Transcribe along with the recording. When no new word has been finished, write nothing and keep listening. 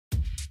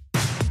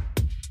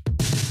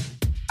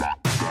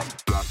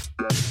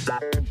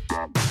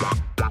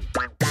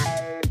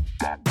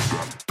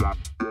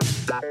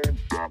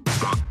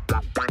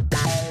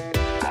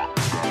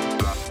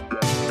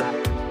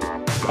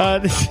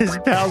This is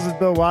Pals with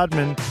Bill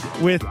Wadman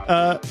with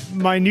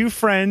my new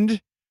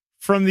friend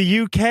from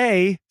the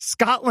UK,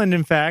 Scotland,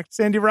 in fact,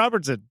 Sandy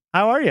Robertson.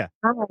 How are you?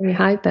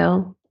 Hi,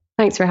 Bill.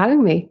 Thanks for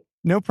having me.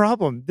 No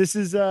problem. This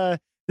is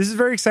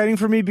very exciting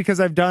for me because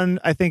I've done,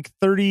 I think,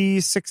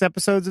 36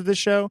 episodes of this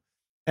show,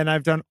 and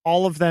I've done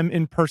all of them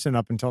in person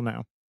up until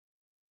now.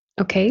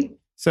 Okay.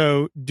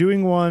 So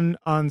doing one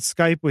on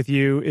Skype with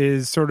you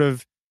is sort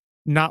of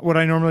not what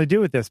I normally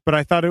do with this, but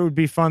I thought it would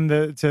be fun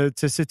to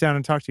sit down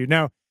and talk to you.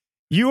 Now,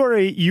 you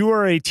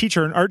are a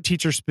teacher, an art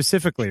teacher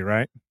specifically,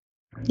 right?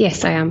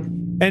 Yes, I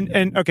am.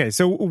 And okay,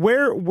 so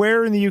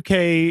where in the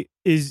UK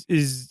is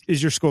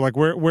your school? Like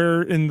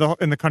where in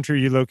the country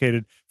are you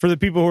located? For the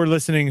people who are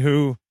listening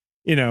who,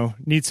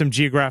 need some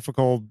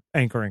geographical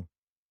anchoring.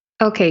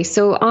 Okay,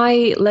 so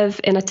I live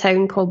in a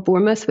town called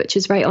Bournemouth, which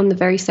is right on the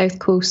very south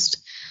coast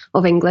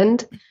of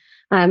England.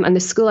 And the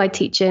school I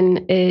teach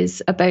in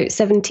is about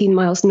 17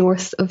 miles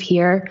north of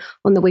here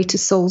on the way to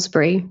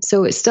Salisbury.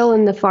 So it's still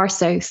in the far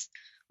south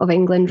of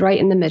England, right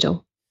in the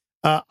middle.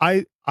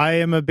 I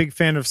am a big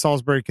fan of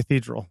Salisbury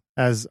Cathedral,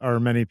 as are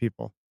many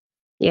people.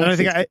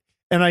 Yes,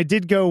 and I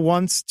did go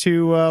once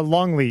to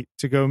Longleat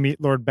to go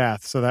meet Lord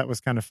Bath, so that was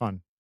kind of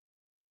fun.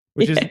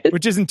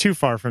 Which isn't too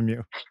far from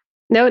you.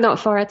 No, not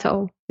far at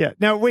all. Yeah.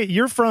 Now, wait,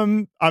 you're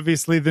from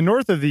obviously the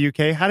north of the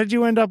UK. How did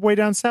you end up way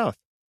down south?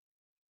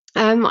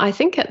 I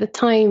think at the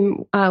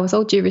time, with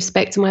all due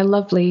respect to my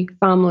lovely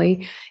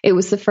family, it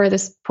was the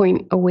furthest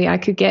point away I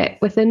could get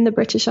within the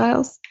British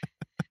Isles.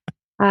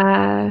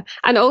 And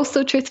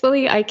also,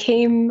 truthfully, I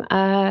came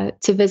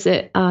to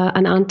visit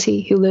an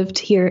auntie who lived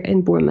here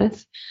in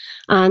Bournemouth.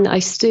 And I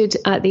stood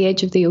at the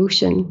edge of the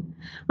ocean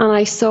and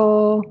I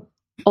saw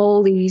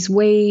all these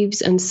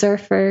waves and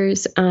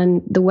surfers,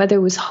 and the weather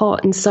was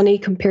hot and sunny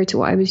compared to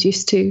what I was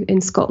used to in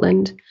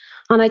Scotland.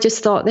 And I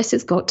just thought, this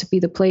has got to be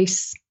the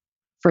place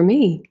for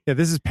me. Yeah,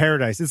 this is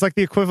paradise. It's like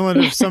the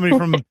equivalent of somebody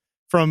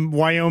from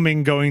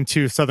Wyoming going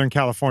to Southern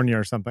California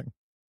or something.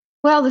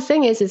 Well, the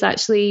thing is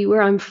actually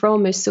where I'm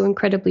from is so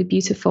incredibly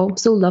beautiful,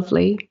 so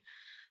lovely.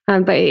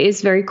 But it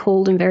is very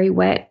cold and very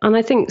wet. And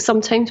I think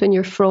sometimes when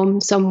you're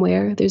from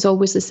somewhere, there's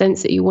always a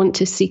sense that you want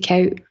to seek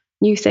out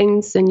new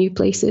things and new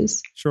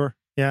places. Sure.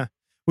 Yeah.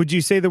 Would you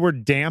say the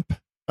word damp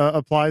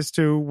applies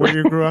to where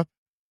you grew up?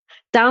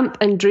 Damp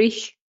and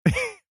dreich.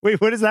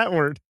 Wait, what is that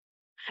word?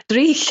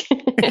 Dreich.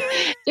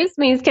 Just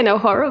means kind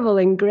of horrible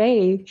and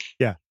grey.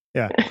 Yeah.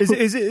 Yeah.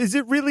 Is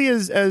it really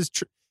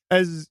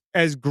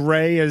as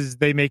grey as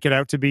they make it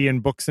out to be in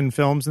books and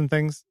films and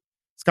things?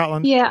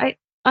 Scotland? Yeah,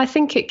 I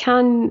think it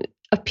can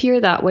appear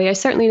that way. I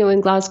certainly know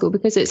in Glasgow,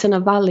 because it's in a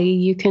valley,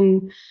 you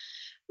can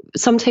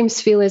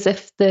sometimes feel as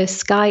if the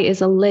sky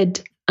is a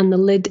lid and the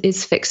lid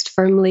is fixed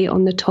firmly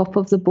on the top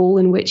of the bowl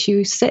in which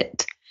you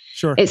sit.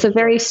 Sure. It's a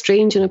very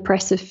strange and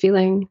oppressive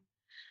feeling.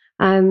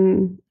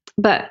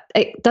 But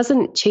it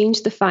doesn't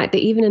change the fact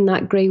that even in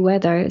that grey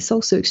weather, it's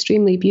also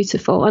extremely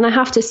beautiful. And I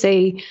have to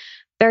say,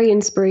 very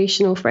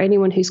inspirational for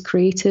anyone who's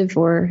creative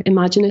or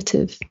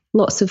imaginative.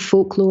 Lots of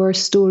folklore,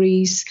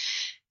 stories,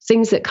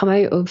 things that come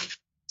out of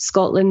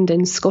Scotland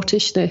and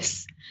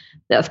Scottishness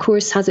that, of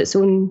course, has its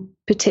own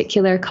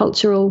particular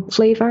cultural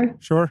flavour.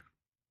 Sure.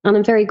 And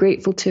I'm very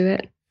grateful to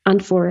it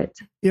and for it.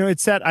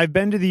 It's sad. I've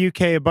been to the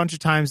UK a bunch of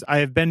times. I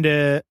have been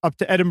up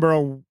to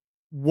Edinburgh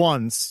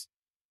once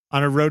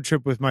on a road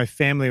trip with my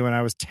family when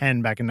I was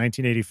 10 back in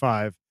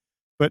 1985.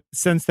 But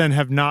since then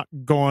have not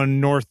gone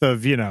north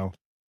of,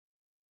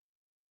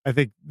 I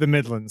think the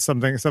Midlands,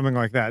 something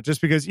like that.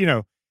 Just because, you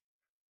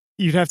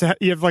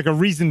have like a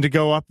reason to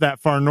go up that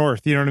far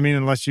north, you know what I mean?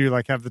 Unless you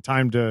like have the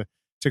time to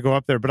go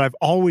up there. But I've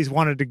always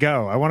wanted to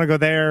go. I want to go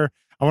there.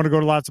 I want to go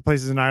to lots of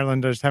places in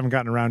Ireland. I just haven't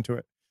gotten around to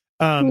it.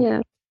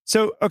 Yeah.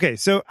 So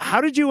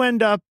how did you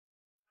end up?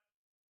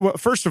 Well,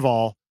 first of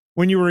all,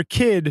 when you were a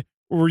kid,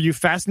 were you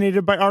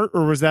fascinated by art,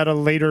 or was that a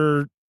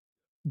later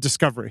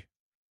discovery?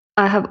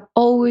 I have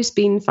always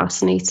been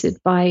fascinated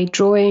by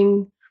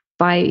drawing,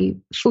 by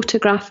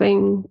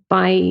photographing,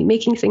 by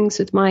making things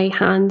with my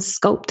hands,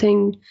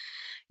 sculpting,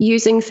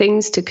 using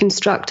things to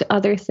construct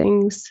other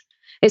things.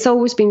 It's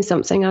always been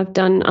something I've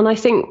done. And I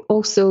think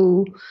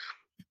also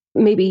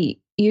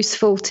maybe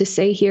useful to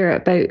say here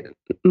about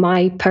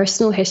my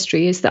personal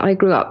history is that I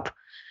grew up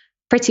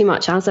pretty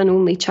much as an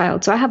only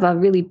child. So I have a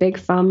really big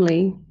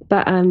family,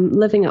 but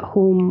living at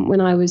home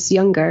when I was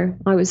younger,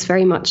 I was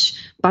very much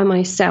by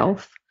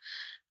myself.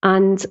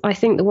 And I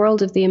think the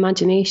world of the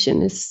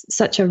imagination is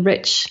such a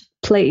rich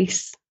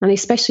place. And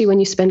especially when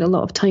you spend a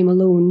lot of time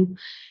alone,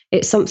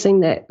 it's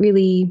something that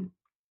really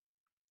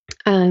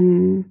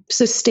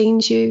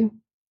sustains you.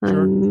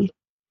 Sure.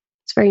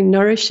 It's very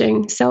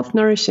nourishing,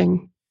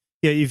 self-nourishing.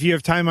 Yeah, if you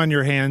have time on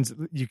your hands,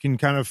 you can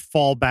kind of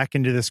fall back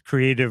into this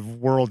creative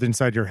world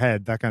inside your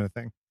head, that kind of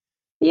thing.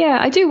 Yeah,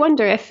 I do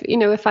wonder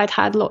if I'd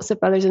had lots of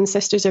brothers and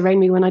sisters around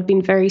me when I'd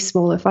been very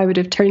small, if I would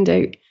have turned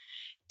out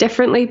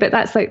differently. But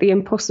that's like the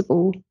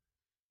impossible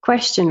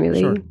question,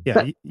 really. Sure. Yeah,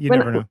 But you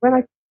never know.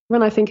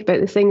 when I think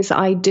about the things that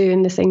I do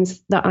and the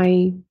things that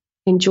I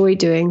enjoy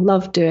doing,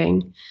 love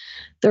doing,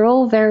 they're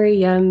all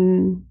very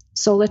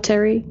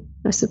solitary,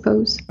 I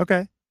suppose.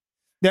 Okay.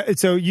 Yeah.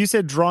 So you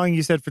said drawing,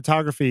 you said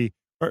photography.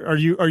 Are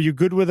you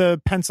good with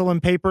a pencil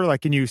and paper?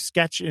 Like, can you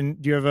sketch,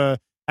 and do you have a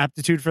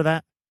aptitude for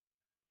that?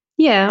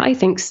 Yeah, I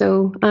think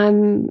so.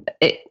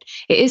 It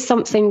is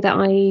something that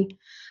I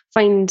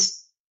find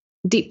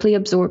deeply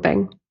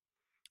absorbing.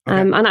 Okay.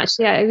 And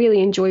actually, I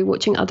really enjoy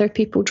watching other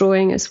people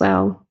drawing as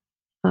well.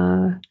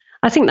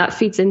 I think that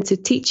feeds into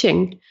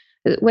teaching.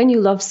 When you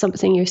love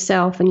something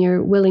yourself and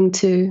you're willing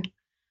to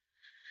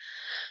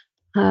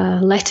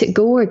let it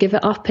go or give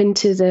it up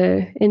into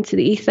the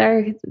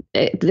ether,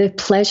 the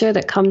pleasure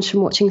that comes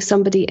from watching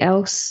somebody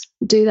else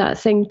do that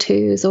thing too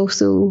is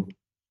also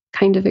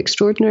kind of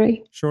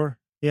extraordinary. Sure.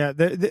 Yeah.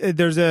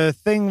 There's a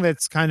thing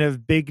that's kind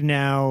of big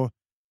now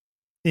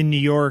in New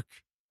York,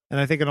 and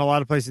I think in a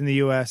lot of places in the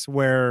US,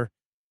 where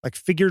like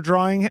figure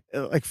drawing,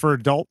 like for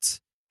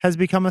adults, has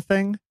become a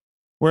thing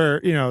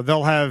where,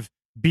 they'll have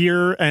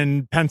beer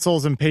and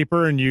pencils and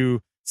paper, and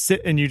you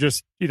sit and you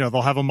just,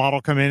 they'll have a model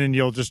come in and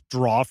you'll just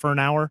draw for an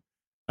hour.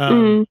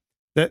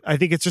 That I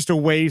think it's just a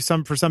way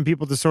for some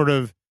people to sort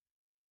of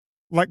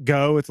let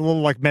go. It's a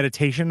little like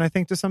meditation, I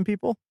think, to some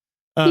people.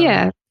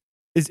 Yeah.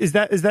 Is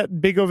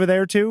that big over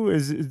there too?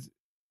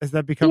 Has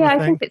that become a thing?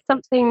 I think it's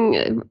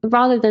something,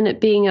 rather than it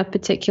being a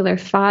particular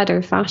fad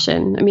or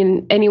fashion. I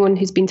mean, anyone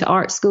who's been to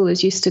art school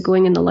is used to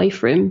going in the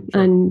life room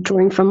and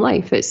drawing from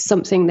life. It's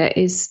something that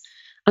is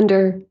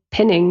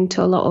underpinning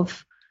to a lot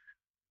of,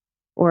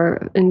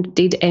 or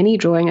indeed any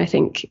drawing I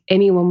think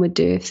anyone would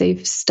do if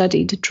they've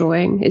studied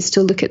drawing, is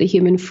to look at the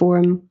human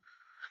form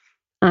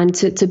and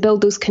to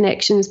build those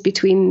connections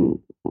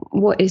between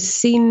what is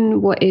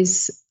seen, what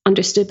is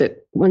understood about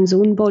one's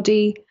own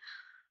body,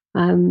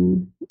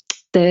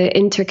 the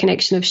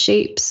interconnection of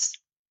shapes,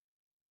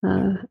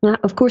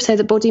 of course, how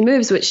the body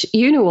moves, which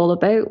you know all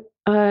about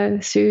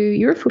through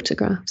your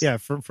photographs. Yeah,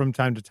 from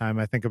time to time,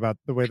 I think about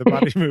the way the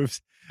body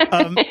moves.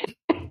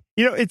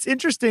 It's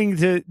interesting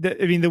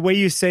the way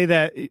you say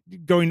that,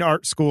 going to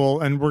art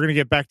school, and we're going to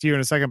get back to you in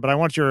a second, but I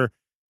want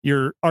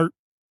your art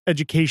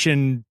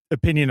education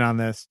opinion on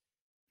this.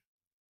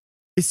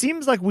 It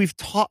seems like we've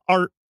taught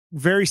art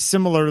very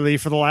similarly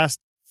for the last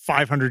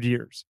 500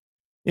 years.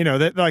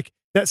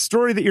 That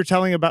story that you're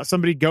telling about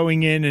somebody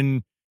going in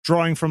and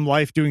drawing from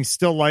life, doing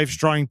still lifes,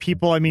 drawing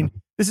people. I mean,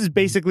 this is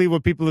basically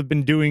what people have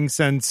been doing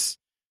since,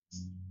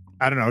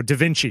 I don't know, Da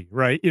Vinci,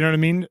 right? You know what I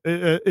mean?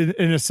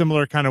 In a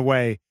similar kind of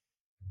way.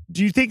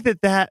 Do you think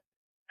that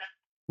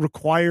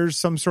requires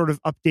some sort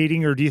of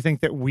updating, or do you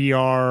think that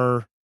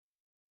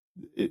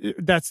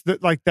that's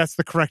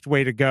the correct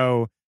way to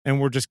go,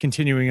 and we're just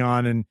continuing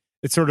on, and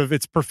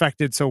it's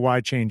perfected, so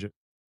why change it?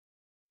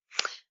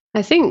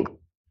 I think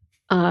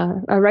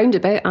a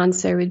roundabout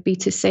answer would be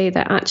to say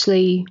that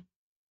actually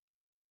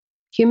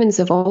humans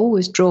have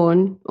always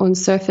drawn on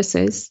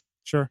surfaces.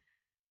 Sure.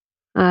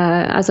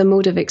 As a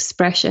mode of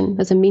expression,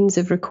 as a means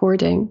of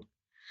recording.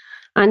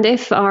 And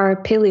if our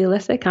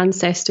Paleolithic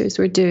ancestors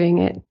were doing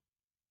it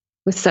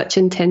with such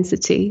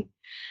intensity,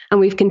 and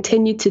we've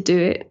continued to do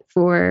it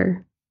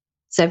for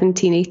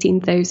 17,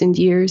 18,000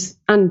 years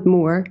and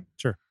more,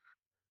 sure,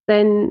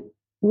 then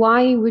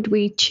why would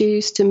we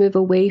choose to move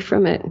away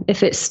from it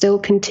if it still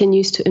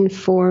continues to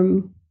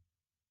inform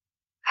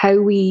how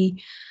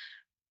we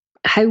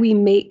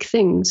make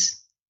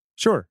things?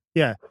 Sure.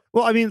 Yeah.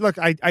 Well, I mean, look,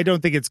 I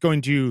don't think it's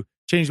going to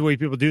change the way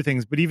people do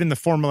things, but even the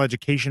formal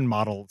education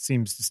model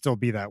seems to still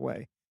be that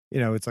way.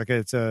 It's like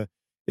it's a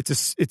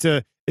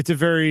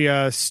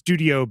very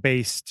studio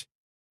based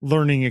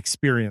learning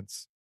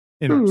experience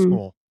in art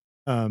school.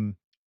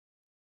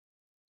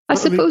 I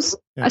suppose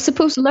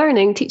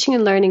teaching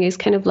and learning is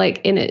kind of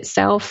like in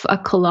itself a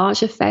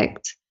collage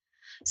effect.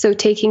 So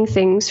taking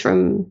things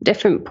from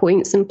different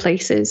points and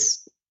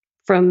places,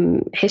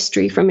 from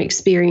history, from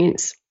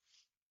experience,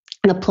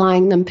 and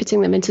applying them,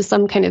 putting them into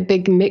some kind of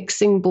big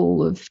mixing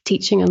bowl of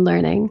teaching and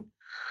learning.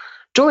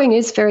 Drawing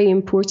is very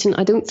important.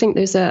 I don't think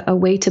there's a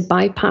way to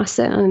bypass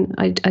it, and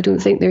I don't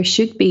think there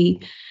should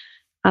be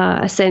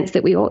a sense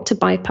that we ought to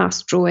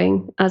bypass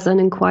drawing as an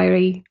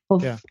inquiry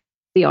of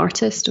the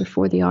artist or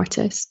for the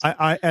artist.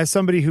 I, as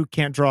somebody who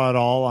can't draw at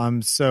all,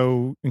 I'm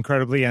so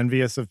incredibly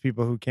envious of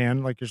people who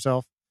can, like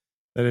yourself,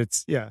 that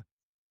it's,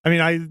 I mean,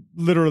 I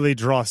literally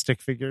draw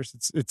stick figures.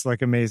 It's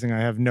like amazing.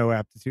 I have no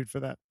aptitude for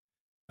that.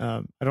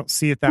 I don't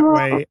see it that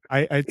way.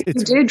 You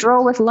do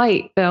draw with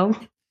light, Bill.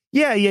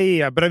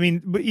 Yeah. But I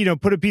mean,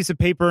 put a piece of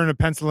paper and a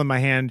pencil in my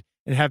hand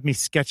and have me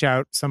sketch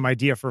out some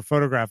idea for a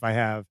photograph I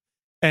have.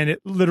 And it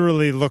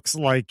literally looks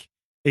like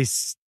a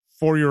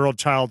 4-year-old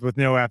child with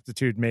no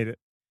aptitude made it.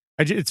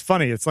 It's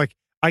funny. It's like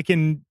I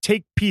can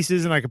take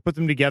pieces and I can put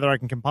them together. I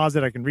can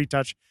composite. I can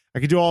retouch. I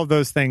can do all of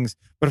those things.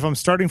 But if I'm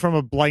starting from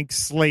a blank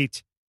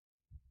slate,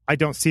 I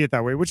don't see it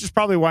that way, which is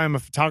probably why I'm a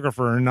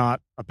photographer and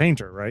not a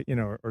painter, right?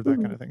 Or that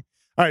kind of thing.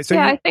 All right. So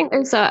I think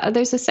there's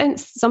a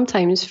sense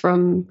sometimes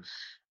from,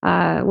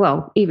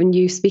 even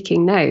you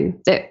speaking now,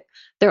 that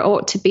there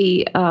ought to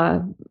be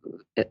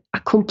a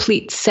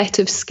complete set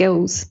of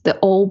skills that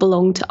all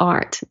belong to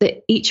art,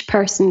 that each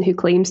person who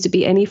claims to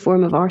be any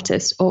form of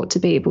artist ought to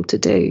be able to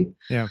do.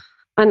 Yeah.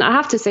 And I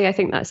have to say, I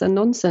think that's a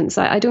nonsense.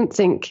 I don't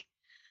think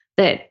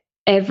that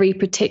every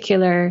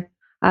particular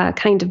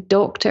kind of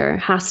doctor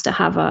has to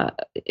have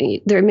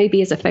there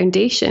maybe is a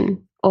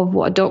foundation of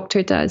what a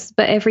doctor does,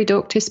 but every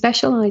doctor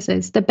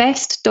specializes. The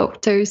best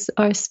doctors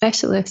are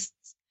specialists.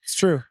 It's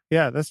true.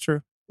 Yeah, that's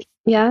true.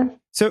 Yeah.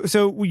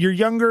 So you're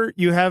younger,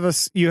 you have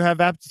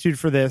aptitude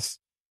for this.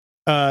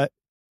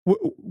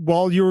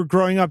 While you were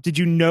growing up, did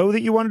you know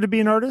that you wanted to be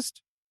an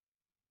artist?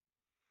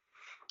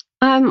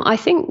 I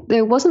think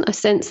there wasn't a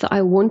sense that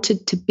I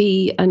wanted to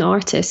be an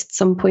artist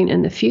some point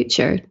in the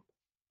future.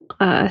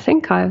 I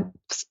think I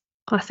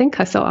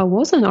thought I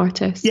was an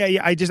artist.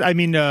 Yeah. I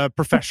mean,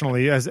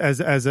 professionally as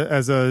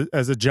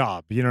a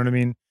job. You know what I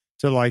mean?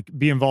 To like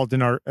be involved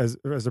in art as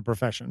a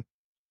profession,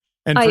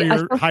 and for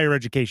your higher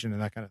education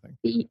and that kind of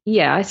thing.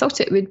 Yeah, I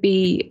thought it would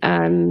be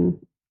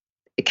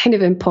kind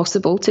of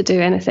impossible to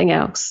do anything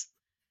else.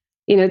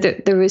 You know,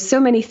 there were so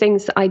many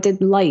things that I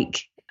did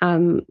like.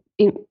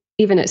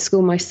 Even at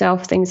school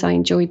myself, things I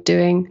enjoyed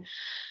doing,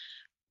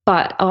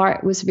 but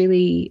art was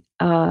really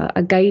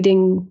a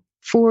guiding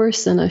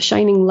force and a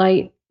shining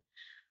light.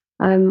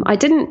 I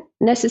didn't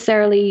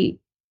necessarily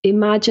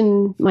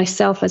imagine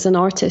myself as an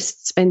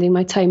artist spending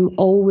my time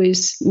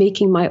always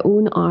making my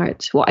own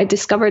art. What I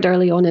discovered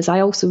early on is I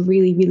also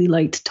really, really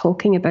liked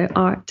talking about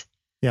art.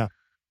 Yeah.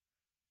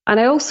 And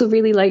I also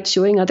really liked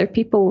showing other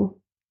people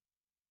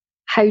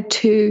how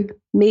to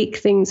make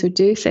things or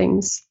do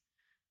things.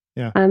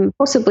 Yeah.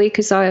 Possibly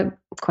because I'm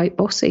quite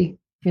bossy,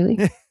 really.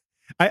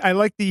 I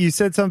like that you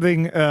said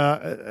something,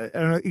 I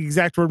don't know, the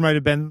exact word might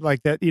have been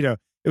like that, you know,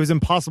 it was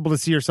impossible to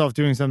see yourself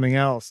doing something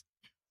else.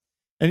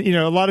 And, you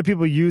know, a lot of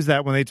people use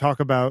that when they talk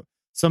about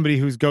somebody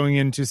who's going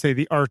into, say,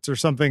 the arts or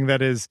something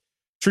that is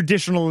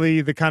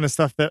traditionally the kind of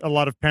stuff that a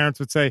lot of parents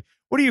would say,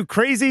 what are you,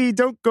 crazy?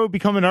 Don't go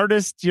become an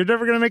artist. You're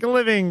never going to make a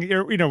living.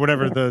 You know,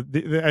 whatever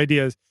the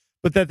idea is.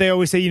 But that they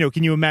always say, you know,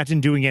 can you imagine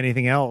doing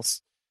anything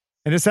else?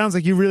 And it sounds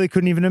like you really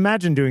couldn't even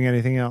imagine doing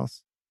anything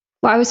else.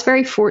 Well, I was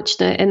very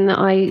fortunate in that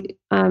I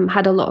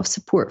had a lot of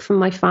support from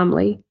my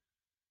family.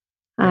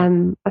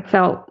 I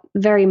felt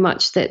very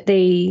much that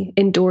they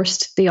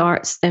endorsed the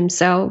arts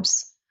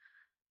themselves.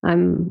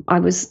 I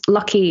was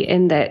lucky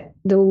in that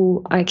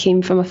though I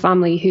came from a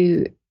family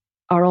who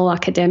are all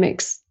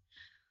academics,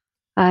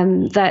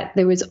 that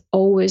there was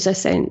always a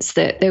sense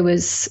that there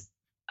was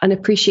an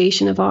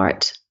appreciation of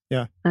art.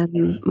 Yeah.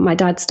 My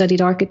dad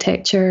studied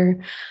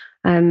architecture.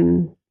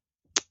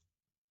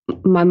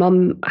 My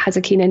mum has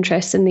a keen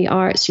interest in the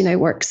arts, you know,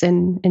 works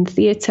in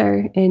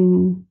theatre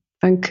in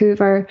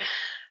Vancouver.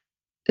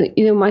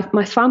 You know,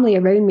 my family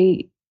around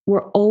me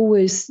were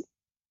always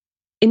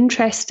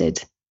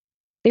interested.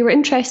 They were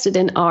interested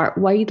in art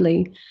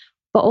widely,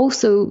 but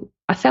also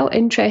I felt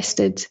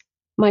interested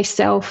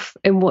myself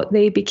in what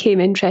they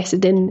became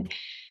interested in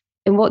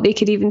what they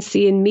could even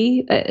see in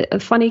me. A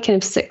funny kind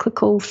of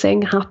cyclical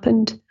thing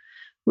happened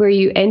where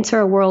you enter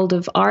a world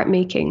of art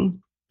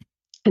making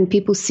and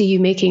people see you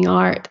making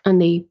art and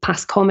they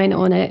pass comment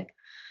on it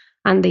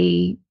and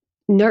they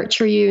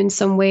nurture you in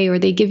some way or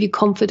they give you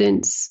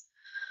confidence.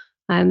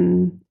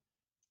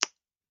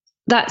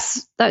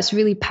 That's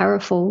really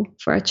powerful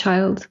for a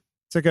child.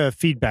 It's like a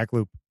feedback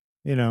loop,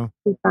 you know.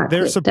 Exactly.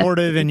 They're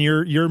supportive and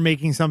you're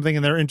making something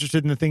and they're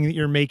interested in the thing that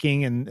you're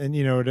making and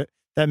you know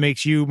that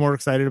makes you more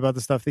excited about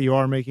the stuff that you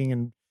are making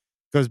and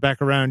goes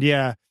back around.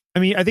 Yeah. I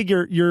mean, I think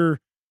you're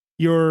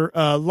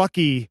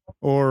lucky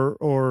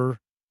or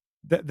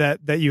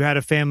that you had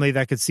a family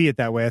that could see it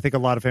that way. I think a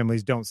lot of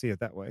families don't see it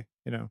that way,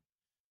 you know?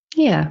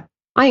 Yeah.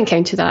 I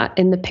encounter that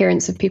in the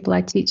parents of people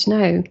I teach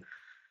now.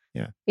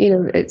 Yeah. You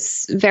know,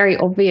 it's very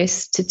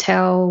obvious to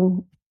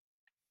tell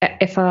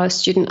if a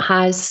student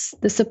has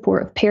the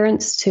support of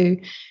parents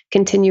to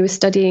continue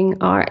studying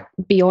art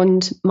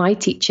beyond my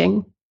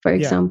teaching, for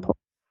example.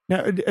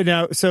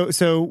 Now,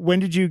 so when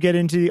did you get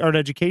into the art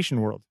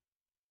education world?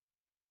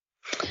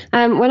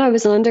 When I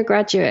was an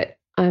undergraduate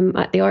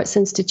at the Arts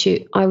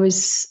Institute, I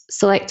was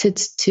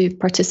selected to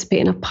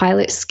participate in a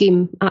pilot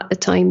scheme at the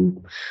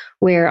time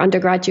where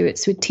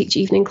undergraduates would teach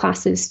evening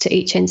classes to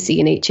HNC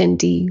and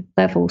HND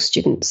level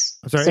students.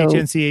 I'm sorry,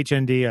 HNC,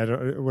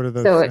 HND, what are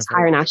those? So it's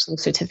higher national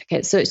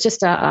certificate. So it's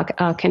just a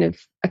kind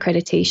of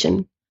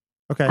accreditation,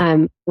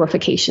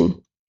 qualification.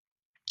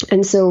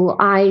 And so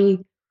I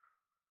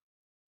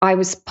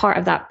was part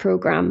of that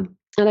program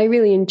and I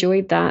really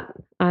enjoyed that.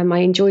 I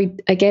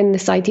enjoyed, again,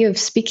 this idea of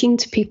speaking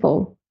to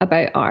people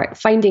about art,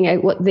 finding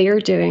out what they're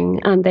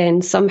doing, and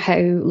then somehow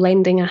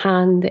lending a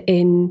hand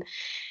in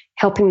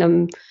helping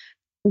them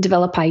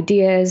develop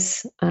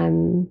ideas,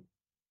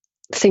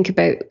 think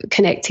about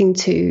connecting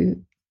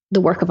to the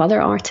work of other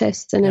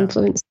artists and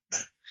influence.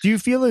 Do you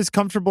feel as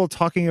comfortable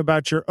talking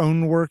about your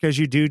own work as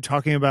you do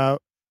talking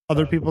about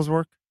other people's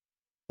work?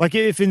 Like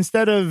if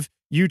instead of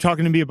you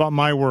talking to me about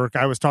my work,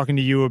 I was talking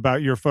to you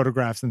about your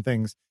photographs and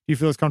things, do you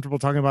feel as comfortable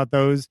talking about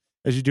those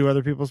as you do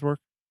other people's work?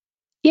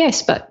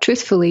 Yes, but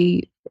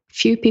truthfully,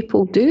 few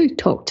people do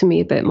talk to me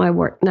about my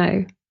work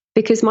now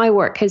because my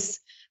work has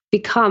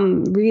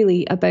become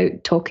really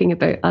about talking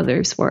about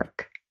others'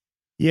 work.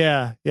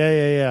 Yeah.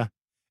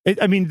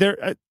 I mean,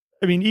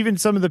 even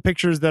some of the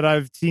pictures that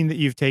I've seen that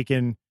you've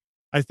taken,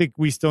 I think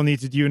we still need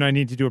to. You and I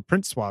need to do a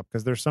print swap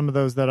because there's some of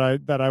those that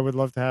I would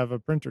love to have a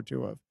print or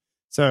two of.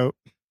 So,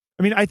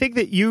 I mean, I think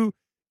that you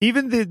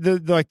even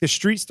the like the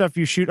street stuff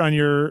you shoot on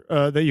your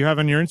that you have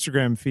on your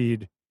Instagram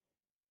feed,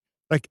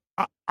 like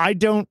I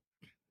don't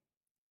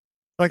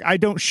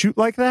shoot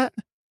like that.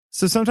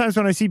 So sometimes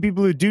when I see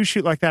people who do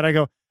shoot like that, I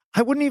go,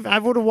 I would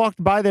have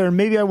walked by there and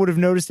maybe I would have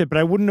noticed it, but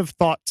I wouldn't have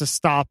thought to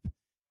stop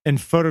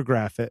and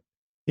photograph it,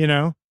 you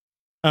know?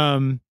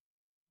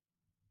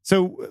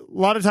 So a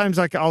lot of times,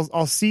 like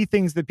I'll see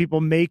things that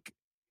people make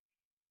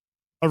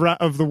around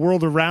of the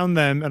world around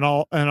them, and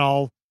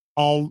I'll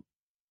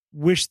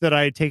wish that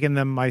I had taken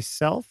them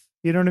myself.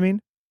 You know what I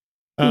mean?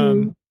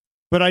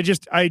 But I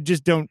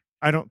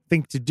don't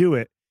think to do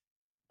it.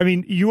 I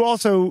mean, you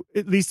also,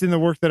 at least in the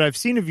work that I've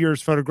seen of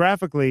yours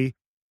photographically,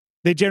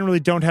 they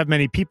generally don't have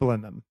many people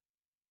in them.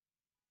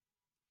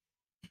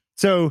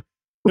 So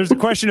there's a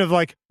question of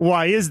like,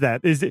 why is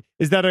that? Is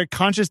that a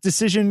conscious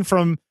decision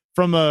from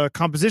a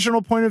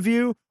compositional point of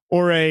view,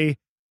 or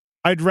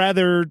I'd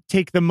rather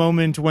take the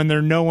moment when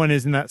no one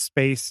is in that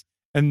space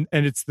and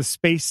it's the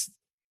space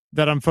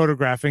that I'm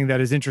photographing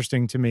that is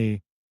interesting to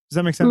me. Does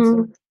that make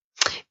sense?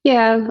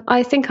 Yeah,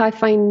 I think I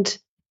find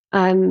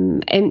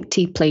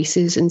empty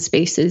places and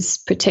spaces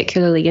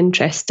particularly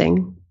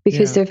interesting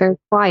because they're very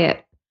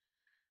quiet.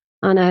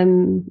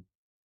 And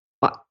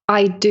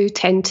I do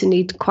tend to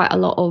need quite a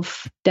lot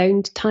of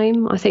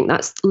downtime. I think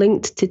that's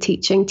linked to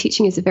teaching.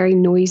 Teaching is a very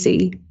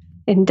noisy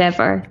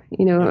endeavor.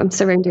 You know, I'm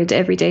surrounded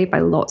every day by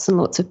lots and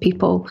lots of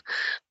people.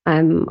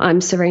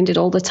 I'm surrounded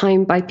all the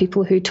time by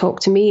people who talk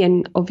to me,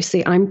 and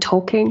obviously I'm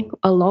talking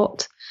a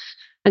lot.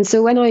 And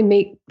so when I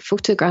make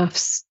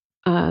photographs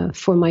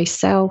for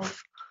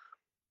myself,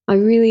 I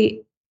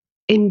really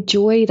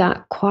enjoy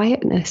that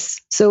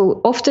quietness.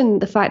 So often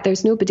the fact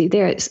there's nobody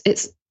there,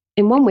 it's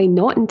in one way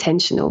not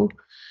intentional.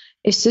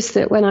 It's just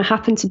that when I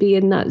happen to be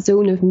in that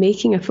zone of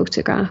making a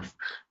photograph,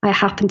 I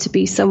happen to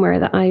be somewhere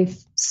that I've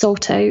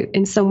sought out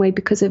in some way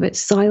because of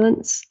its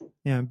silence.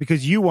 Yeah,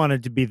 because you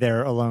wanted to be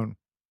there alone.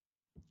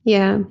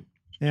 Yeah.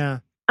 Yeah.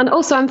 And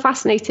also I'm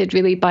fascinated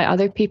really by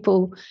other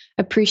people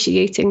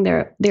appreciating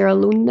their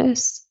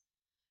aloneness.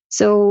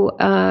 So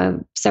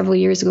several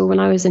years ago when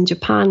I was in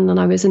Japan and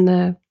I was at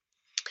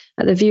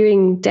the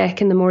viewing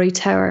deck in the Mori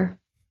Tower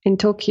in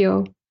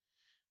Tokyo,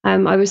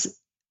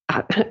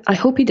 I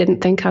hope he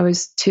didn't think I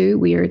was too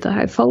weird.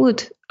 I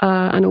followed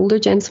an older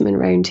gentleman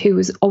around who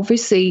was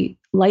obviously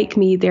like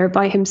me there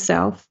by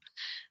himself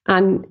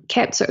and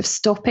kept sort of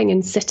stopping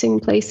and sitting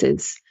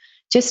places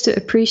just to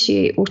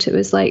appreciate what it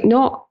was like,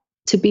 not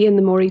to be in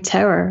the Mori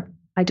Tower,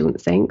 I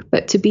don't think,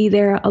 but to be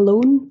there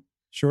alone.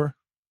 Sure.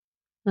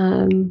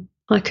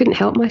 I couldn't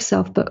help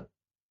myself but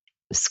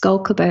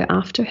skulk about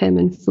after him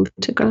and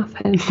photograph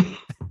him.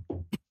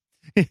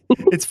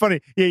 It's funny.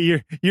 Yeah,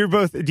 you're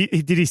both.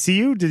 Did he see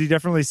you? Did he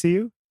definitely see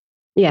you?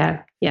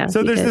 Yeah.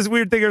 So there's this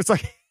weird thing. It's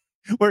like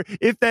where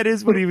if that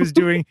is what he was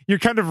doing, you're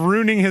kind of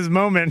ruining his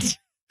moment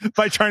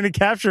by trying to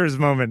capture his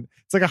moment.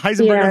 It's like a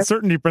Heisenberg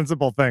uncertainty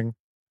principle thing.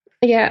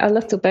 Yeah, a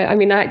little bit. I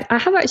mean, I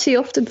have actually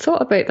often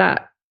thought about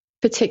that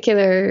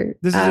particular.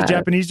 This is a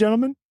Japanese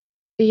gentleman?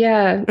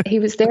 Yeah, he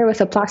was there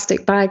with a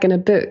plastic bag and a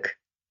book,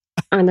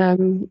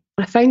 and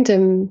I found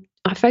him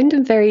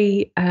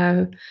very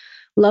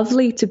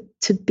lovely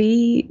to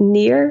be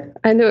near.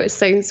 I know it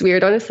sounds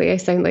weird. Honestly, I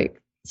sound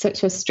like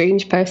such a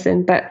strange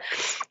person, but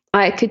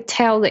I could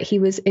tell that he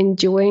was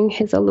enjoying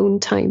his alone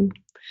time.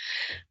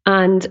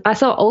 And I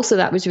thought also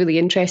that was really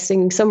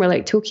interesting. Somewhere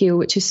like Tokyo,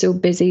 which is so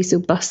busy, so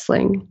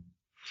bustling.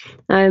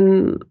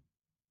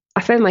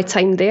 I found my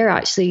time there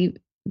actually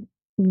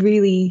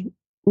really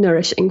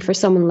nourishing for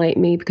someone like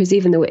me, because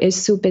even though it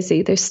is so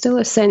busy, there's still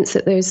a sense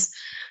that there's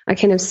a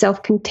kind of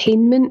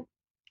self-containment,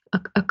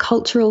 a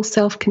cultural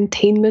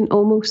self-containment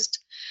almost,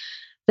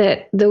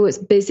 that though it's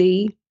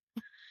busy,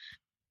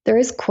 there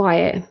is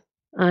quiet.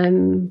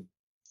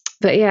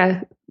 But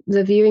yeah,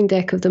 the viewing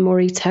deck of the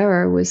Mori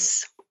Tower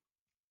was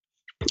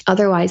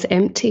otherwise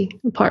empty,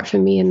 apart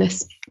from me and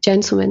this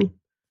gentleman.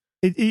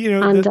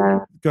 Go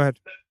ahead.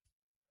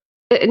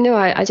 No,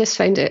 I just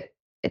found it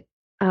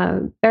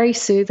very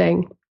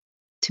soothing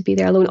to be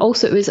there alone.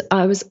 Also,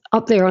 I was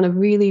up there on a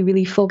really,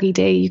 really foggy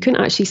day. You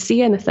couldn't actually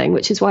see anything,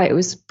 which is why it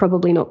was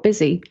probably not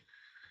busy.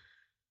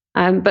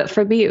 But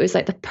for me, it was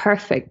like the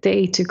perfect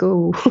day to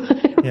go.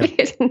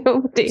 Because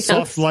nobody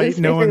soft light,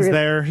 no one's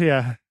there.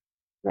 Yeah.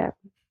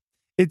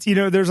 It's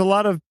there's a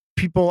lot of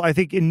people, I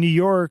think, in New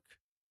York,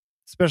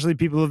 especially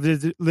people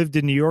who've lived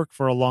in New York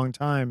for a long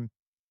time.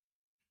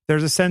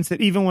 There's a sense that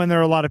even when there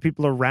are a lot of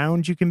people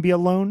around, you can be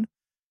alone,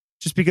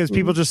 just because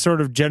people just sort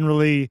of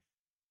generally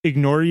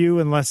ignore you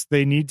unless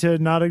they need to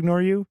not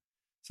ignore you.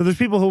 So there's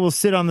people who will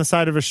sit on the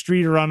side of a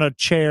street or on a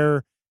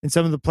chair in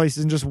some of the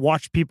places and just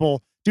watch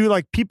people do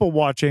like people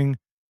watching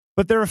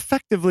but they're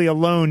effectively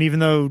alone, even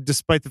though,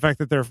 despite the fact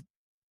that they're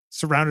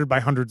surrounded by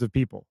hundreds of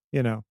people,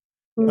 and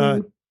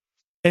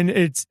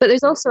but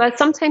there's also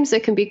sometimes there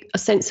can be a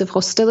sense of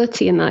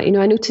hostility in that. I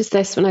notice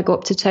this when I go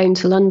up to town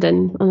to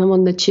London and I'm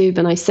on the tube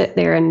and I sit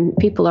there and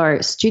people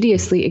are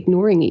studiously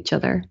ignoring each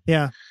other.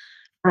 Yeah.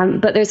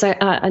 But there's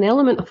an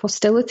element of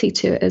hostility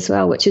to it as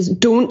well, which is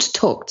don't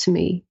talk to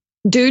me.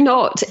 Do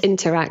not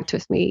interact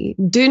with me.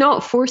 Do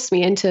not force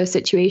me into a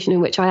situation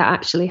in which I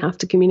actually have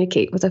to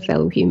communicate with a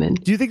fellow human.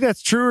 Do you think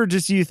that's true, or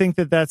just do you think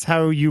that that's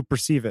how you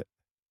perceive it?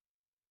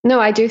 No,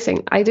 I do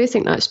think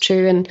that's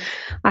true. And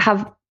I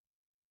have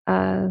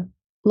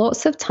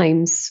lots of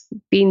times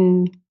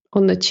been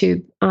on the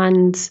tube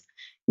and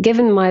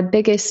given my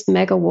biggest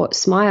megawatt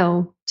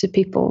smile to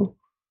people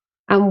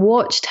and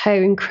watched how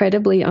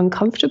incredibly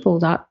uncomfortable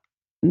that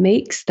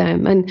makes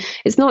them. And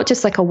it's not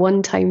just like a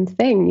one-time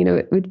thing,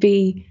 it would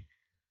be,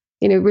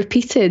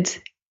 repeated,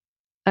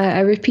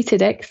 a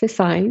repeated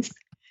exercise.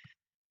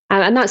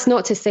 And that's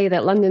not to say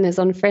that London is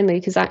unfriendly,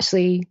 because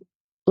actually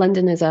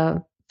London is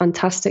a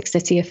fantastic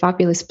city, a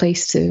fabulous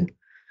place to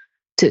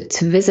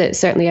visit.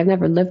 Certainly, I've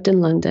never lived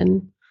in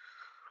London.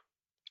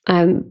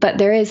 But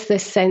there is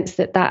this sense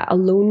that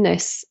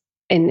aloneness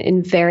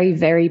in very,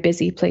 very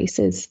busy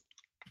places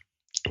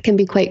can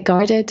be quite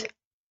guarded.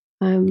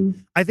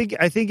 I think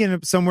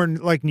in somewhere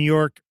like New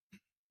York,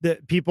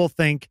 that people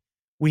think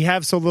we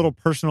have so little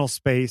personal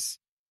space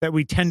that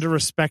we tend to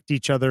respect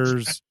each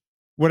other's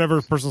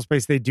whatever personal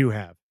space they do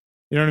have.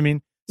 You know what I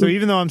mean? So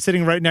even though I'm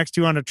sitting right next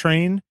to you on a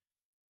train,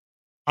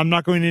 I'm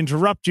not going to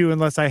interrupt you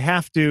unless I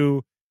have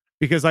to,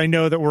 because I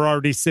know that we're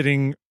already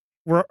sitting,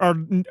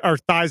 our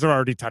thighs are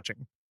already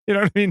touching. You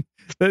know what I mean?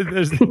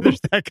 There's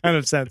that kind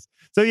of sense.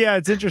 So yeah,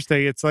 it's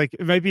interesting. It's like,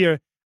 it might be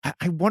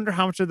I wonder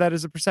how much of that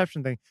is a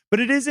perception thing, but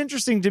it is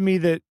interesting to me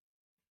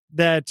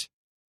that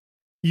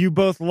you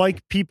both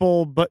like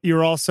people, but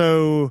you're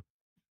also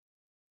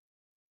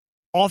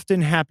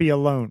often happy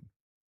alone.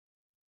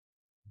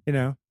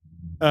 Yeah.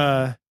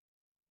 I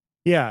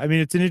mean,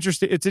 it's an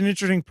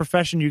interesting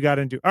profession you got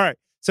into. All right.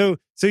 So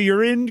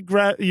you're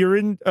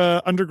in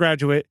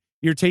undergraduate.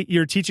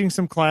 You're teaching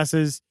some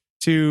classes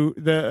to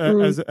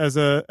the as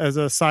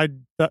a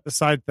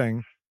side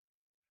thing.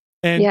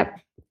 And yep.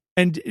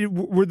 And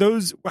were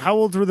those, how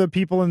old were the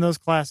people in those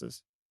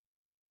classes?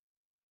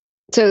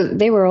 So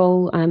they were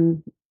all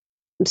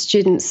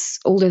students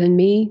older than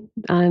me,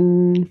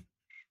 and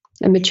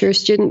mature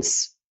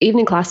students.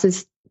 Evening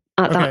classes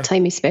at that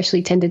time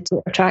especially tended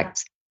to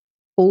attract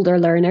older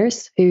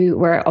learners who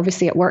were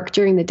obviously at work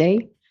during the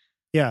day.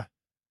 Yeah.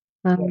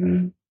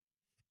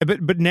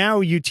 But now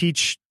you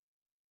teach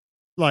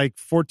like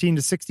 14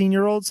 to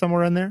 16-year-olds,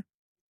 somewhere in there?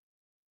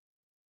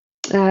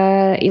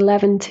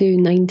 11 to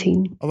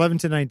 19. 11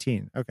 to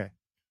 19. Okay.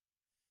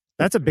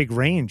 That's a big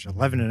range,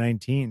 11 to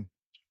 19.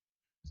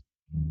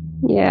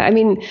 Yeah, I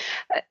mean,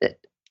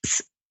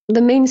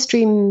 the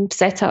mainstream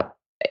setup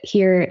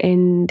here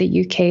in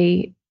the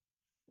UK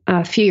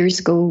a few years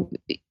ago,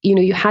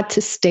 you had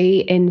to stay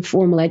in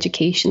formal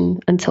education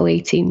until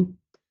 18.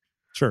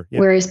 Sure. Yeah.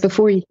 Whereas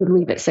before you could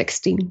leave at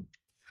 16.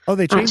 Oh,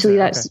 they changed Actually,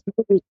 that. that's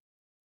really,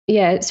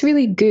 it's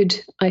really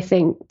good, I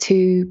think,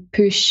 to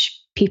push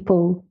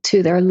people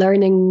to their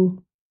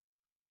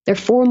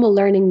formal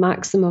learning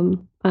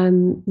maximum.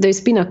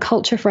 There's been a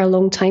culture for a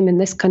long time in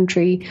this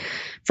country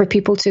for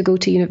people to go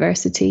to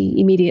university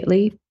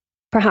immediately,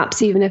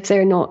 perhaps even if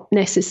they're not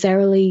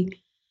necessarily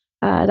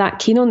that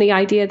keen on the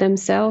idea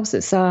themselves.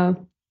 It's a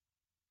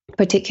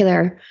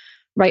particular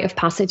rite of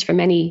passage for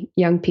many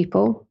young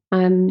people.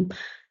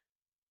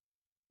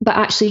 But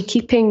actually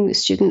keeping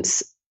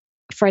students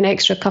for an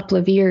extra couple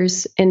of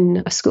years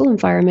in a school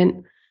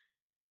environment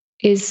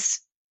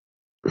is,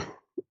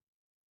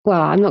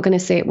 well, I'm not going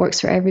to say it works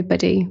for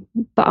everybody,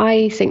 but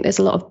I think there's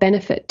a lot of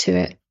benefit to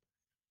it.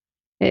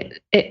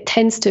 It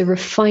tends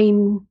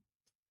to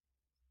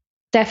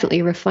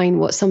definitely refine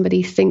what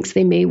somebody thinks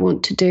they may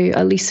want to do,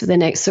 at least for the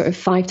next sort of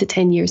 5 to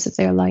 10 years of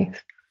their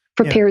life.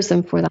 Prepares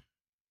them for that.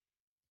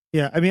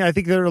 Yeah, I mean, I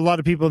think there are a lot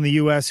of people in the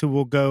U.S. who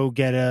will go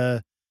get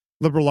a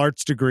liberal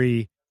arts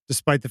degree,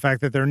 despite the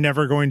fact that they're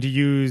never going to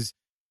use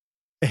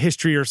a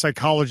history or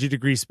psychology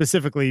degree,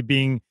 specifically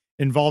being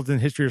involved in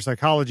history or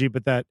psychology,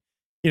 but that,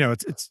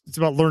 it's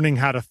about learning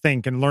how to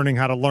think and learning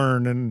how to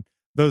learn and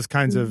those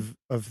kinds of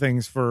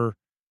things for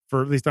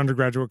at least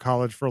undergraduate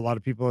college for a lot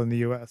of people in the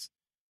U.S.,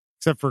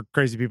 except for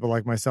crazy people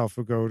like myself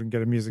who go and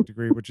get a music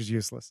degree, which is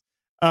useless.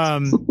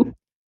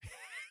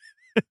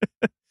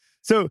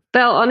 So,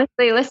 well,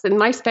 honestly, listen,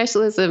 my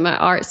specialism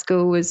at art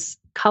school was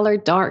color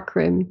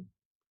darkroom.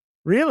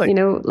 Really?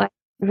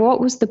 What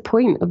was the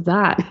point of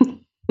that?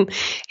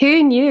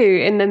 Who knew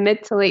in the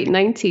mid to late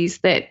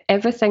 90s that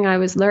everything I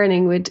was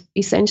learning would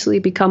essentially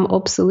become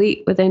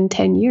obsolete within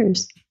 10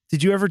 years?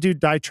 Did you ever do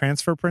dye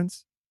transfer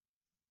prints?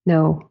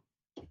 No.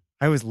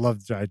 I always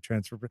loved dye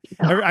transfer prints.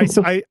 No.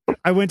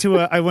 I went to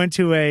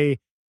a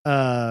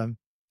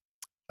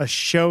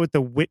show at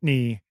the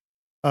Whitney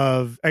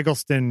of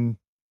Eggleston.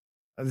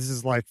 This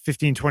is like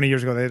 15, 20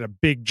 years ago. They had a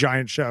big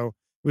giant show.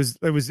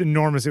 It was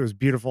enormous. It was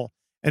beautiful.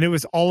 And it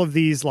was all of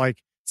these like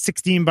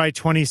 16 by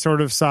 20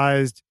 sort of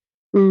sized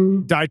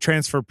dye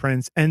transfer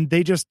prints, and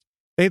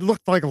they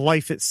looked like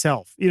life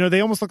itself.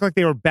 They almost looked like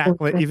they were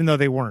backlit, even though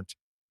they weren't.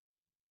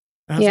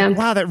 And I was like,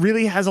 wow, that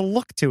really has a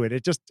look to it.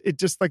 It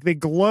just like they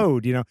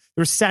glowed. There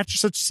was such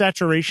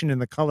saturation in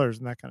the colors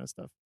and that kind of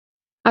stuff.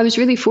 I was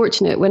really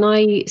fortunate. When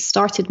I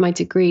started my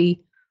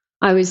degree,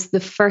 I was the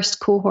first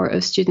cohort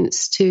of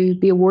students to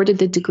be awarded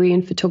the degree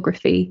in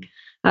photography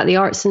at the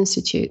Arts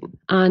Institute.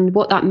 And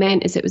what that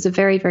meant is it was a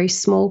very, very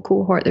small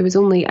cohort. There was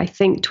only, I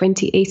think,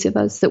 28 of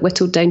us that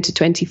whittled down to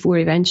 24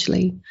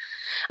 eventually.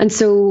 And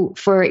so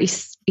for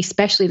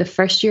especially the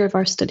first year of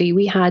our study,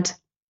 we had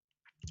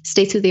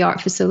state-of-the-art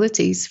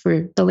facilities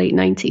for the late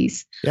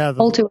 90s,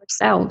 all to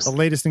ourselves. The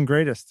latest and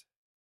greatest.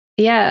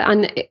 Yeah.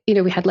 And,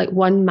 we had like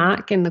one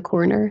Mac in the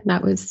corner. And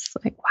that was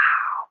like, wow.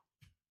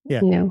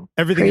 Yeah.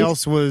 Everything crazy.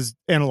 Else was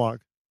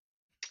analog.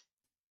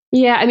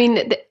 Yeah. I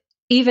mean,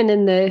 even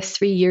in the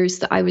 3 years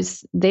that I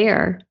was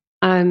there,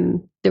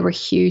 there were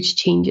huge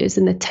changes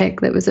in the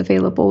tech that was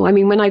available. I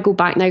mean, when I go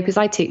back now, because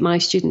I take my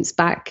students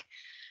back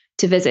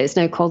to visit, it's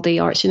now called the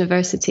Arts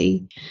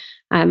University.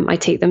 I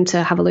take them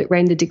to have a look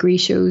around the degree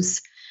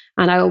shows,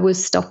 and I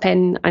always stop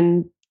in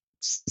and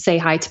say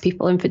hi to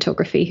people in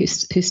photography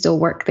who still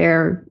work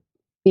there,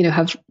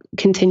 have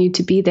continued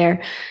to be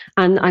there.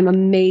 And I'm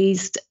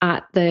amazed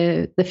at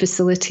the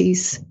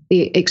facilities,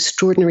 the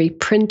extraordinary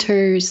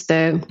printers,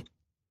 the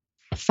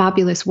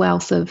fabulous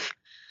wealth of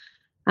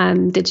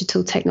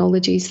digital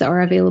technologies that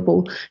are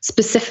available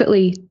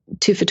specifically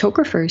to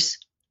photographers.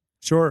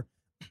 Sure.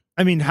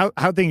 I mean,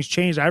 how things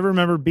changed. I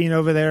remember being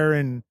over there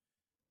in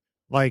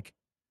like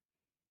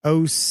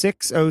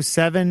 06,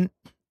 07.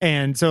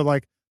 And so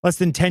like less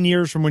than 10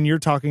 years from when you're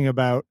talking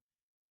about.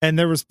 And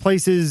there was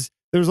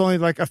only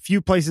like a few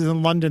places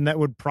in London that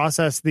would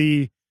process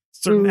the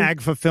certain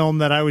AGFA film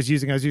that I was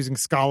using. I was using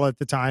Scala at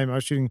the time. I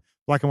was shooting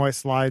black and white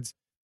slides.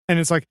 And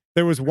it's like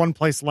there was one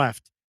place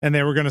left, and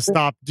they were going to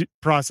stop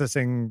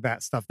processing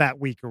that stuff that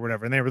week or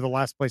whatever. And they were the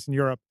last place in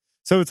Europe.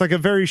 So it's like a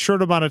very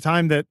short amount of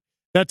time that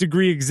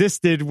degree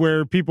existed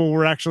where people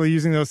were actually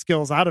using those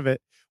skills out of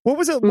it. What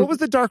was it? What was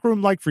the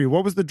darkroom like for you?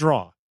 What was the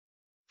draw?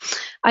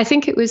 I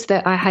think it was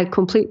that I had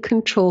complete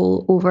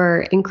control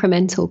over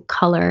incremental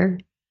color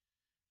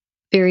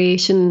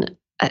variation.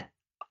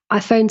 I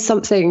found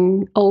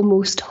something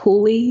almost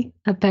holy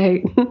about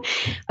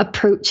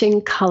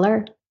approaching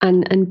color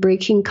and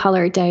breaking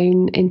color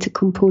down into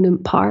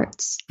component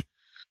parts.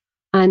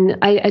 And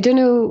I don't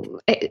know,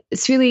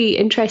 it's really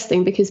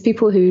interesting because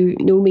people who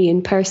know me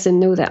in person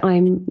know that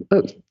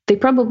they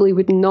probably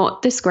would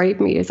not describe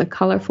me as a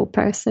colorful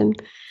person.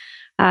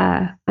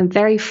 I'm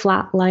very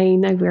flat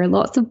line. I wear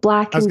lots of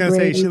black. I was going to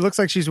say, she looks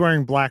like she's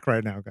wearing black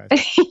right now,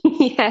 guys.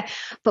 Yeah.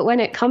 But when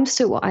it comes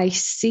to what I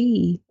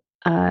see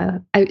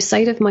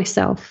outside of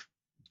myself,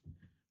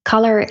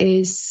 color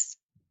is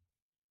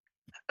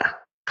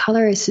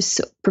just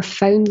so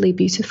profoundly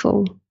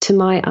beautiful to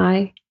my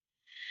eye.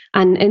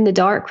 And in the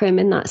darkroom,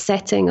 in that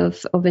setting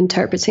of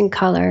interpreting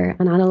color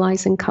and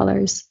analyzing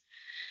colors,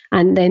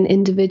 and then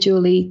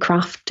individually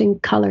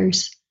crafting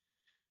colors,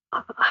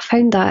 I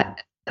found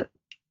that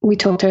we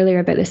talked earlier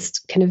about this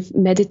kind of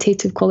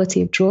meditative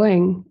quality of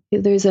drawing.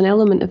 There's an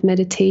element of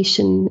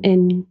meditation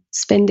in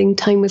spending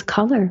time with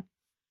color.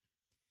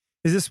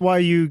 Is this why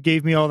you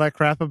gave me all that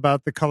crap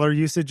about the color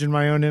usage in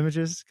my own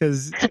images?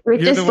 Because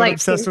you're the one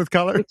obsessed with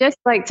color? We just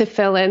like to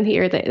fill in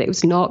here that it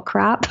was not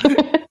crap.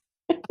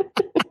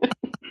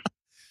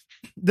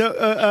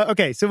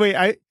 Okay, so wait,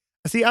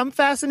 I'm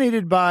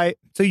fascinated by,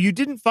 so you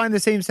didn't find the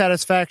same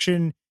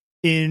satisfaction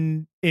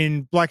in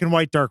black and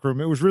white darkroom.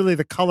 It was really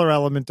the color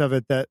element of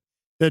it that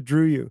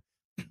drew you.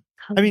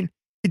 I mean,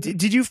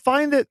 did you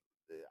find that,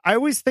 I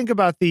always think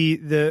about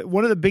the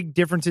one of the big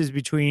differences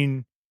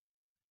between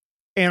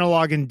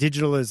analog and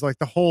digital is like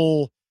the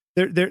whole,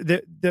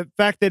 the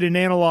fact that in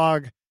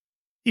analog,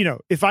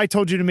 if I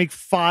told you to make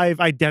 5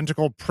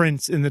 identical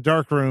prints in the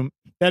darkroom,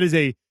 that is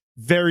a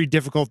very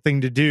difficult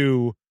thing to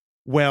do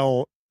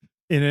well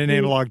in an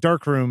analog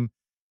darkroom,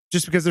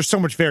 just because there's so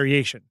much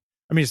variation.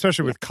 I mean,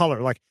 especially with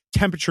color, like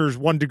temperature is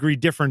 1 degree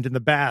different in the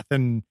bath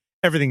and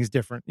everything's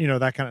different,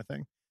 that kind of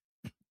thing.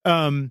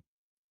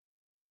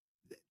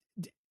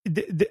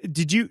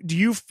 Do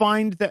you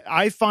find that,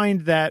 I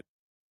find that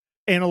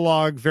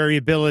analog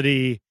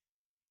variability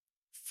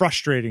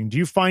frustrating? Do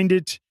you find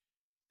it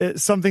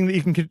something that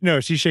you can, no,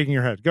 she's shaking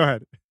her head. Go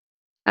ahead.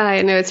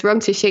 I know it's wrong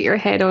to shake your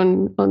head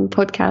on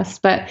podcasts,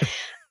 but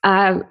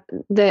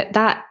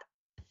that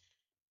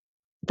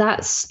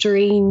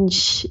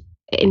strange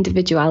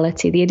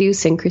individuality, the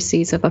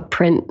idiosyncrasies of a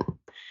print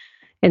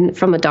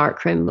from a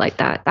darkroom like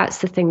that's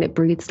the thing that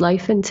breathes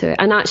life into it.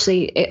 And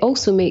actually, it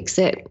also makes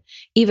it,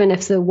 even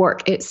if the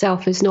work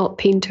itself is not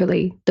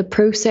painterly, the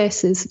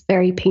process is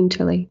very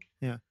painterly.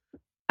 Yeah.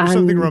 There's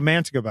something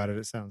romantic about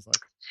it sounds like.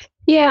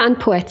 Yeah, and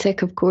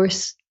poetic, of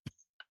course.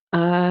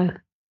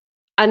 And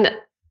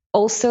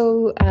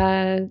also,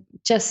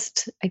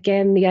 just,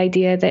 again, the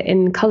idea that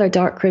in color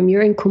darkroom,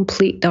 you're in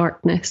complete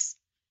darkness.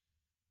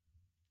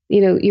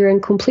 You're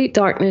in complete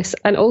darkness.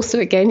 And also,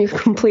 again, you're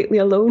completely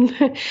alone.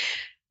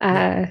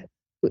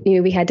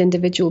 We had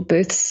individual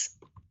booths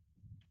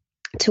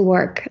to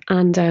work,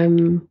 and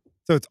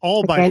so it's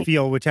all by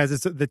feel, which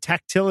has the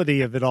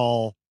tactility of it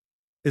all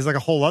is like a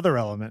whole other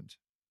element.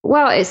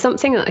 Well, it's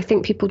something that I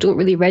think people don't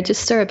really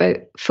register about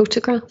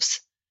photographs.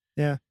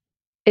 Yeah.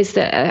 Is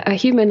that a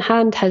human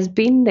hand has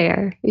been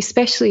there,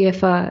 especially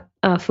if a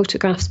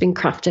photograph's been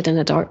crafted in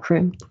a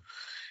darkroom.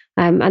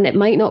 And it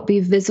might not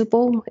be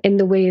visible in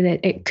the way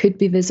that it could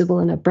be visible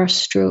in a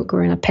brushstroke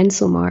or in a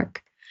pencil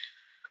mark.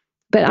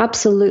 But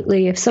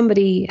absolutely, if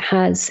somebody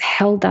has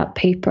held that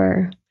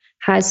paper,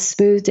 has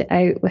smoothed it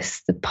out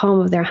with the palm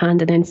of their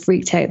hand, and then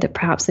freaked out that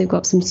perhaps they've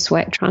got some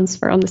sweat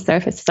transfer on the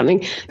surface or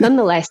something,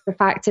 nonetheless, the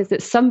fact is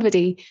that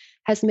somebody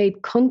has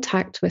made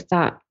contact with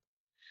that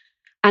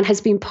and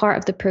has been part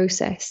of the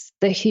process.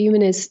 The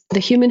human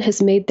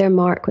has made their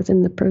mark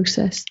within the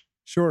process.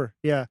 Sure.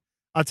 Yeah.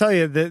 I'll tell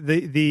you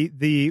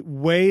the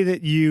way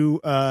that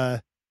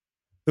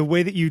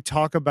you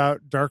talk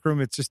about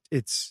darkroom, it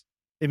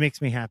makes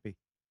me happy.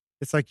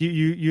 It's like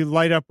you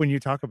light up when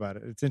you talk about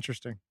it. It's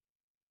interesting.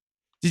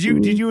 Did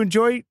you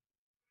enjoy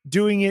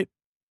doing it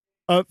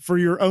for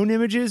your own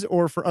images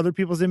or for other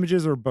people's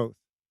images, or both?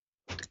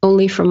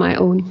 Only for my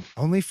own.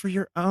 Only for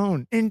your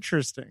own.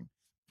 Interesting.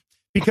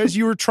 Because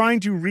you were trying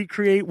to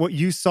recreate what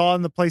you saw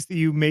in the place that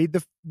you made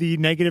the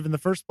negative in the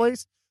first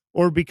place,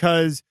 or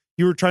because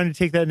you were trying to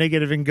take that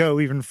negative and go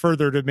even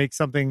further to make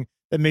something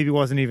that maybe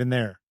wasn't even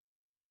there?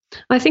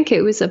 I think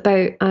it was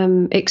about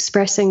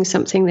expressing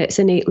something that's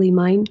innately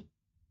mine.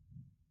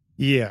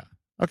 Yeah.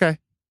 Okay.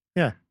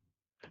 Yeah.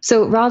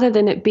 So rather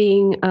than it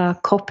being a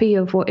copy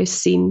of what is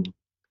seen,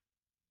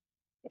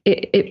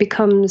 it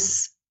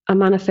becomes a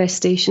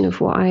manifestation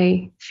of what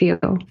I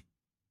feel.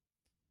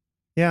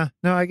 Yeah.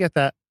 No, I get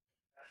that.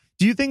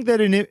 Do you think that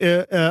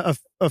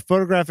a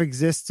photograph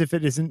exists if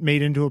it isn't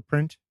made into a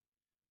print?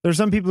 There are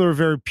some people who are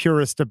very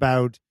purist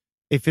about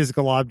a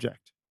physical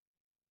object.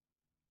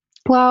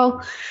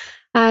 Well,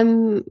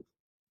 I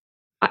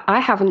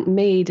haven't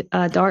made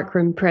a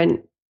darkroom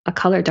print, a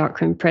color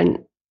darkroom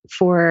print,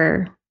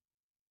 for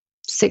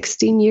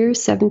 16 years,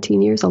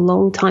 17 years, a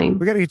long time.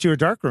 We got to get you a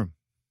darkroom.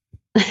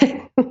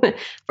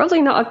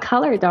 Probably not a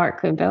color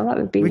darkroom, Bill. That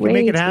would be. We can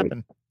make it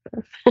happen.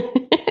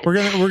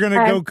 We're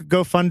gonna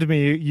go fund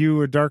me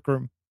you a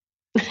darkroom.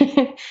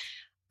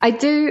 I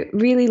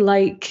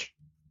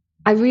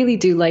really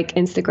do like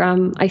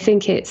Instagram. I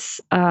think it's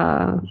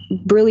a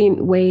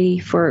brilliant way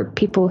for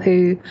people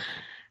who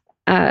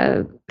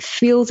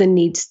feel the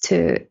need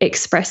to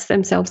express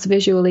themselves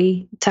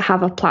visually, to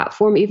have a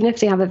platform, even if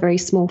they have a very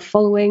small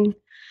following.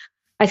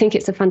 I think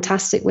it's a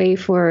fantastic way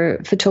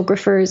for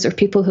photographers or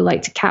people who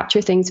like to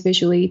capture things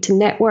visually to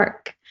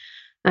network,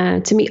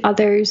 to meet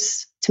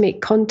others, to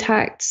make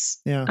contacts.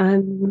 Yeah.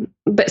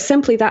 But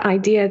simply that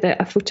idea that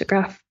a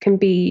photograph can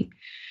be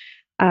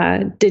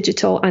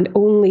digital and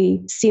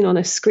only seen on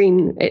a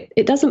screen,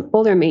 it doesn't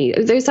bother me.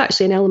 There's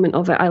actually an element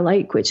of it I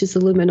like, which is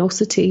the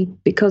luminosity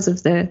because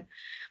of the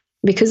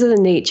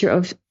nature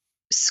of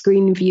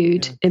screen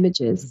viewed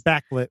images.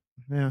 Backlit.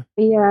 Yeah.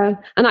 Yeah.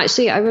 And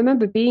actually I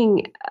remember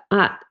being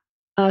at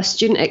a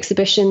student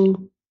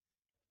exhibition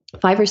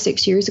 5 or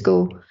 6 years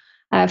ago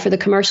for the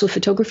commercial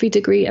photography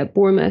degree at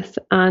Bournemouth,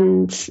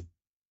 and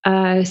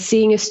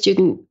seeing a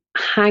student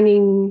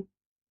hanging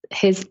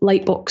his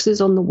light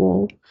boxes on the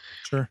wall.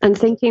 Sure. And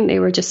thinking they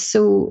were just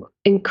so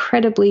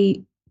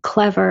incredibly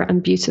clever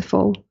and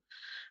beautiful.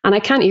 And I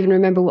can't even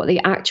remember what the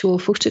actual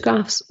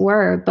photographs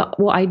were, but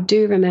what I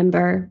do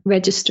remember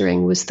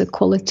registering was the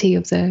quality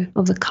of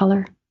the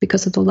color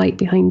because of the light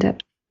behind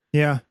it.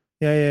 Yeah.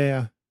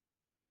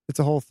 It's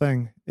a whole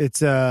thing.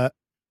 It's I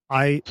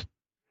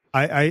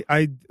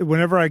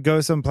whenever I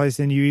go someplace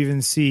and you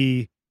even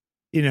see,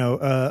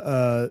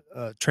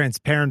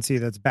 transparency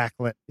that's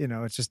backlit,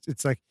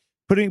 it's like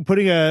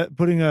putting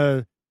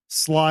a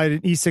slide,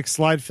 an E6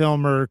 slide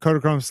film or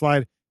Kodachrome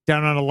slide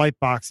down on a light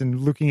box and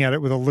looking at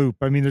it with a loop.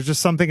 I mean, there's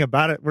just something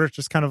about it where it's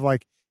just kind of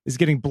like is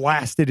getting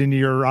blasted into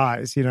your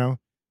eyes, in a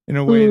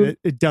way that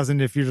it doesn't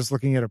if you're just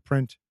looking at a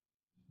print.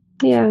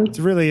 Yeah. It's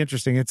really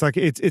interesting. It's like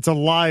it's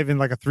alive in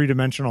like a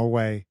 3-dimensional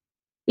way.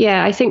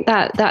 Yeah, I think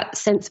that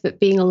sense of it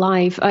being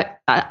alive.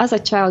 As a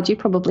child, you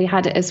probably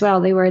had it as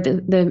well. They were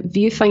the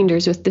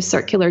viewfinders with the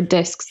circular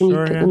discs, and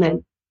sure, you put them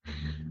in.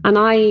 And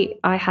I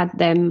had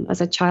them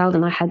as a child,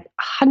 and I had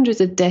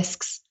hundreds of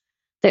discs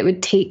that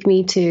would take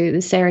me to the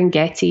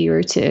Serengeti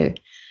or to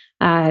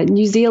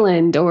New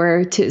Zealand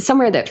or to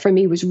somewhere that for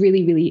me was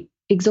really, really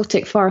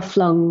exotic,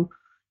 far-flung,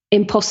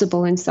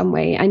 impossible in some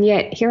way. And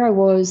yet here I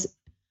was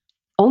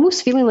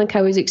almost feeling like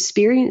I was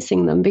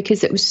experiencing them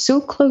because it was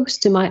so close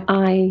to my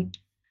eye.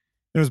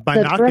 It was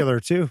binocular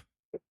too.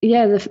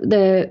 Yeah,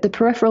 the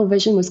peripheral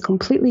vision was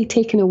completely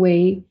taken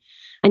away.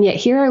 And yet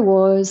here I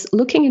was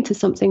looking into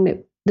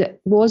something that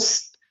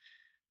was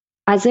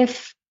as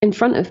if in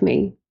front of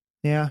me.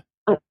 Yeah.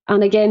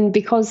 And again,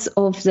 because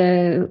of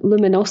the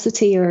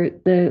luminosity or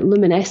the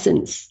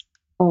luminescence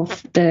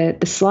of the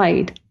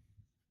slide,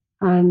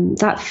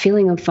 that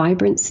feeling of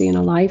vibrancy and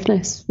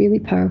aliveness, really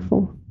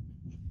powerful.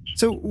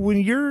 So when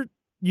you're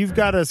you've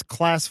got a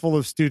class full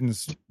of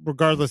students,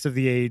 regardless of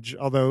the age,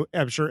 although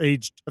I'm sure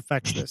age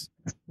affects this.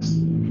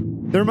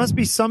 There must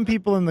be some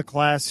people in the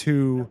class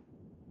who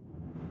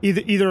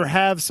either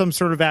have some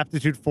sort of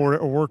aptitude for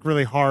it or work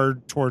really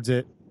hard towards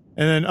it,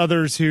 and then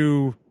others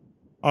who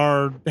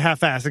are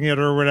half-assing it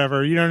or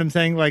whatever. You know what I'm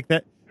saying? Like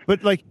that.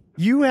 But like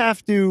you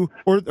have to,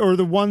 or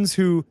the ones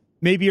who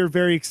maybe are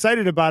very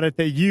excited about it,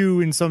 that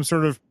you, in some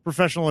sort of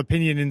professional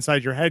opinion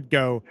inside your head,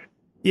 go,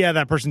 yeah,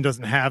 that person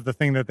doesn't have the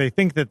thing that they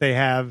think that they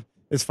have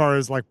as far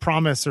as like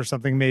promise or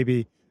something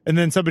maybe. And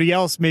then somebody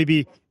else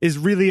maybe is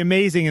really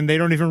amazing and they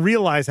don't even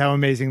realize how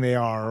amazing they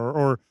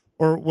are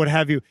or what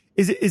have you.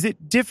 Is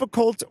it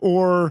difficult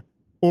or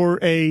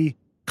a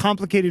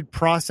complicated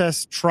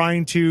process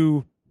trying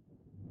to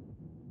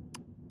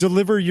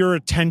deliver your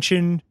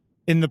attention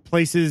in the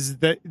places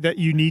that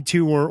you need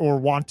to or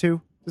want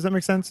to? Does that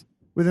make sense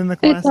within the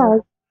class? It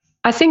does.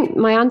 I think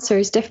my answer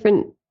is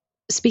different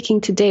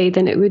speaking today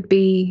than it would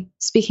be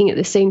speaking at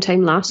the same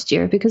time last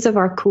year because of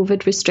our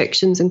COVID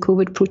restrictions and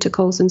COVID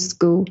protocols in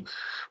school.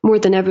 More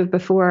than ever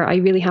before, I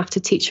really have to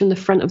teach from the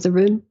front of the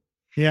room.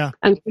 Yeah.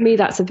 And for me,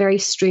 that's a very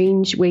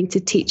strange way to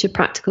teach a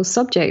practical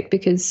subject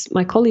because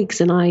my colleagues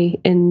and I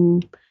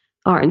in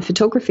art and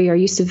photography are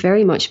used to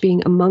very much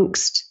being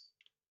amongst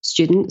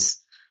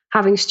students,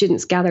 having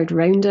students gathered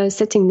around us,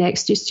 sitting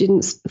next to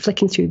students,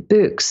 flicking through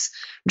books,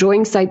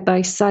 drawing side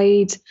by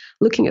side,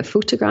 looking at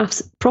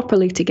photographs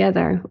properly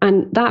together.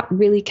 And that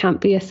really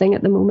can't be a thing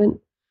at the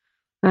moment.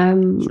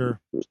 Sure.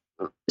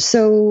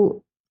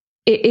 So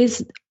it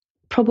is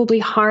probably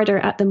harder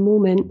at the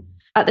moment.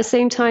 At the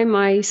same time,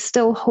 I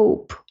still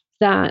hope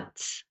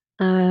that,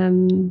 I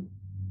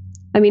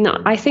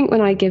think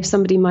when I give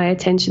somebody my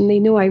attention, they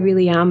know I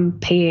really am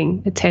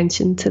paying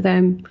attention to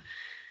them.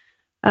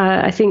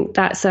 I think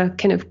that's a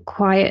kind of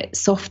quiet,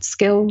 soft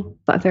skill,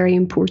 but a very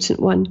important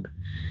one,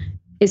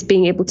 is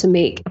being able to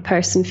make a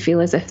person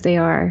feel as if they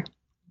are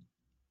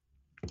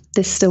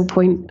the still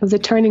point of the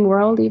turning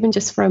world, even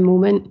just for a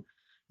moment,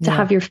 to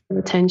have your full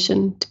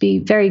attention, to be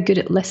very good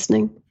at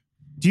listening.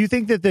 Do you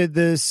think that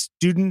the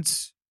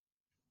students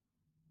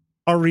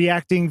are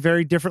reacting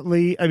very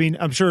differently? I mean,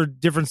 I'm sure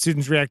different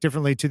students react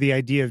differently to the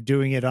idea of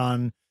doing it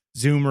on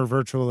Zoom or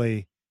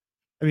virtually.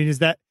 I mean, is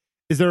there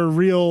a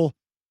real,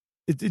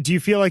 do you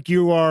feel like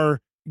you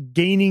are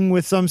gaining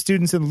with some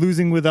students and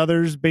losing with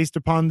others based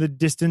upon the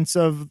distance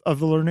of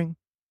the learning?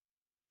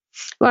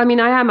 Well, I mean,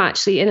 I am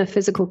actually in a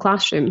physical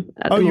classroom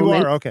at the moment. Oh,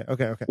 you are?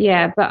 Okay.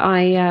 Yeah,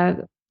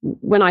 but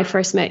when I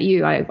first met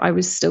you, I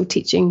was still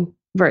teaching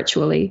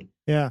virtually.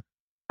 Yeah.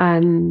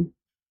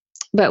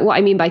 But what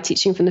I mean by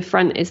teaching from the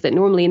front is that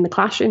normally in the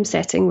classroom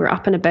setting, we're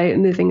up and about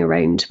and moving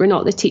around. We're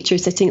not the teacher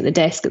sitting at the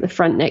desk at the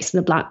front next to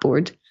the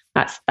blackboard.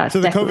 That's so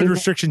the COVID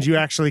restrictions, you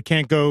actually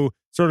can't go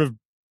sort of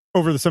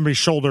over somebody's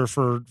shoulder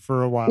for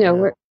a while.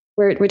 No,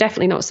 we're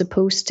definitely not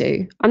supposed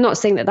to. I'm not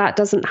saying that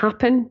doesn't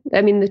happen.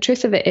 I mean, the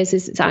truth of it is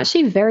it's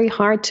actually very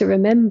hard to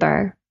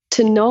remember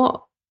to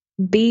not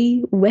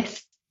be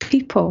with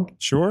people.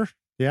 Sure.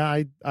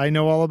 Yeah, I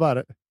know all about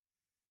it.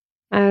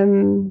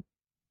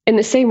 In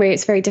the same way,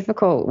 it's very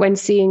difficult when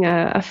seeing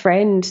a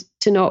friend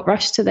to not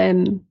rush to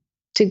them,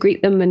 to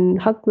greet them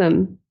and hug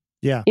them.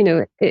 Yeah. You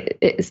know,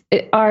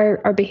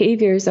 our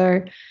behaviors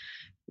are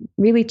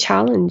really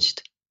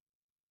challenged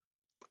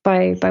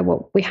by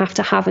what we have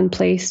to have in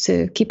place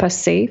to keep us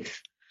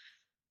safe.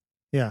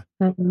 Yeah.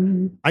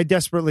 I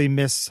desperately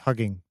miss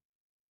hugging.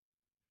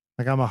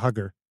 Like, I'm a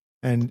hugger,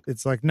 and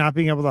it's like not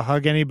being able to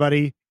hug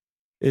anybody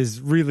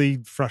is really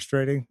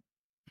frustrating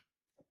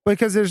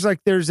because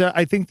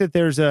I think that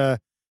there's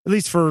at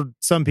least for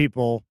some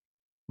people,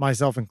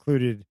 myself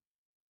included,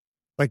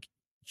 like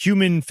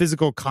human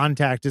physical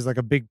contact is like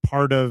a big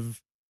part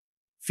of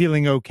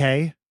feeling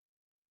okay.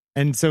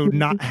 And so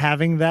not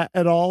having that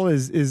at all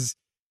is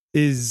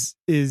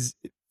feels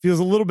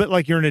a little bit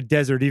like you're in a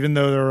desert, even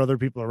though there are other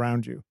people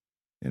around you,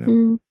 you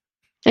know?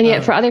 And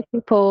yet for other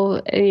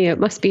people, it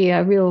must be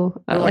a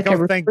real,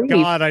 thank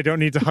God I don't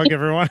need to hug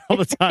everyone all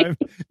the time.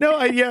 No,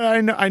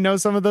 I know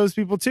some of those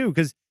people too,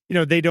 because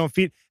they don't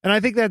feel, and I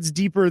think that's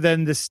deeper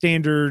than the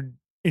standard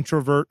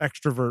introvert,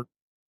 extrovert,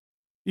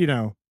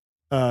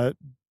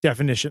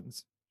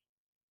 definitions.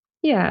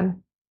 Yeah.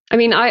 I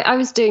mean, I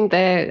was doing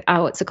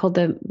what's it called?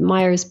 The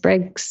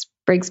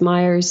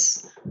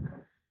Briggs-Myers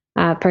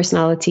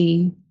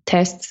personality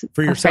tests.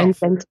 For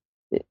yourself?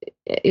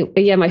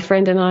 Yeah, my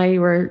friend and I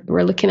were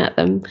looking at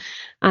them,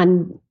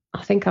 and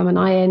I think I'm an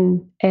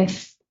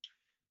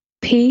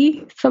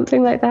INFP,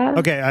 something like that.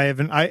 Okay, I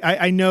haven't.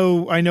 I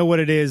know what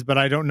it is, but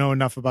I don't know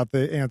enough about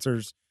the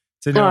answers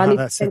to know how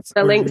that sits.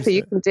 The link so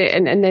you can do it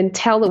and then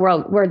tell the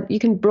world where you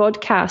can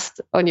broadcast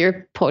on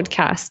your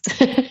podcast.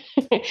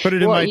 Put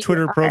it in my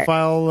Twitter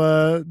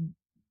profile.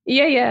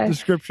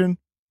 Description.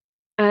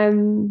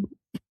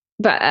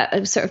 But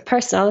a sort of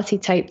personality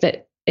type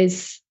that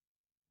is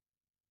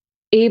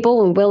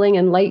able and willing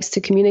and likes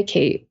to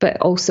communicate, but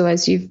also,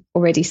 as you've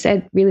already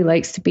said, really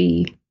likes to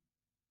be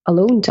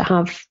alone, to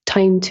have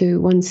time to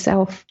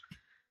oneself.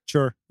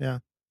 Sure. Yeah.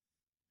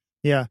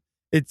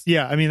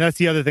 I mean, that's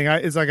the other thing.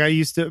 I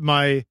used to,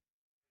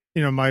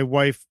 my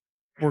wife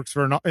works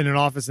in an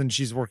office and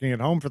she's working at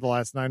home for the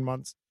last 9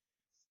 months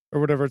or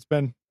whatever it's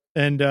been.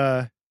 And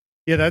yeah,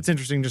 that's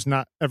interesting. Just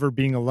not ever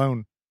being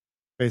alone,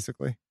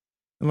 basically,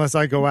 unless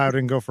I go out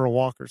and go for a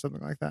walk or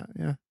something like that.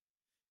 Yeah.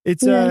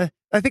 It's, I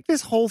think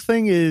this whole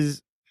thing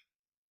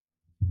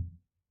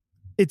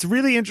it's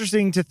really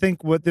interesting to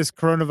think what this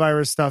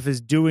coronavirus stuff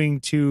is doing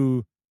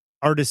to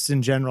artists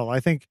in general. I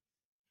think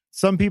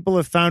some people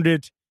have found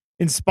it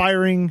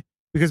inspiring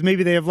because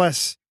maybe they have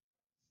less,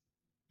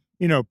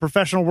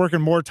 professional work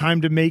and more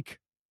time to make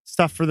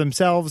stuff for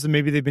themselves. And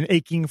maybe they've been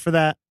aching for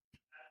that.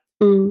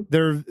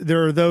 There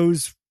are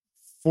those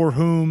for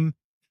whom,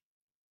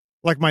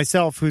 like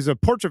myself, who's a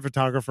portrait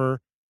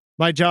photographer,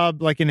 my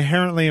job like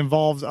inherently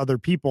involves other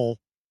people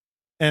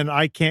and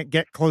I can't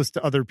get close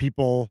to other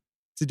people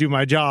to do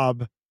my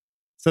job.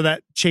 So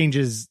that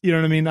changes, you know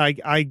what I mean?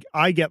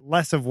 I get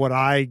less of what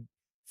I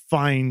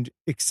find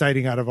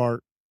exciting out of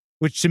art,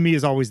 which to me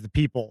is always the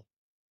people.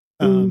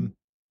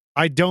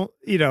 I don't,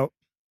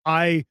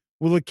 I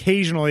will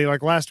occasionally,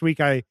 like last week,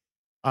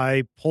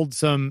 I pulled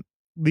some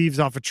leaves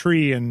off a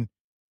tree and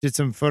did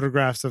some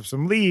photographs of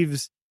some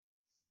leaves.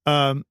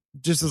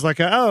 Just as like,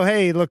 oh,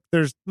 hey, look,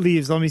 there's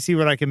leaves. Let me see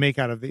what I can make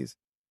out of these.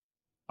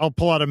 I'll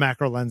pull out a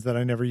macro lens that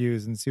I never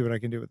use and see what I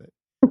can do with it.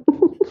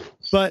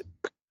 But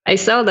I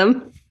saw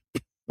them.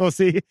 Well,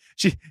 see,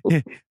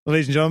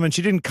 ladies and gentlemen,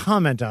 she didn't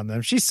comment on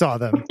them. She saw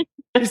them.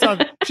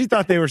 She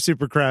thought they were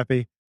super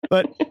crappy.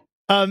 But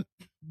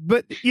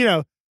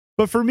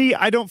for me,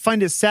 I don't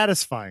find it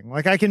satisfying.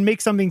 Like I can make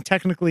something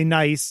technically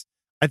nice.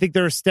 I think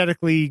they're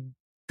aesthetically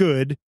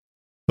good,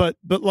 but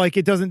like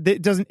it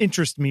doesn't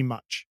interest me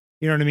much.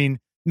 You know what I mean?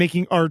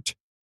 Making art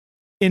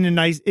in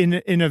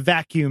a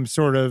vacuum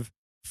sort of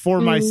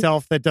for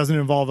myself that doesn't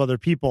involve other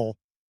people.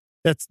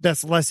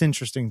 That's less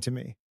interesting to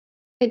me.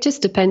 It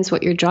just depends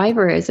what your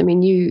driver is. I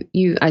mean,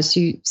 you as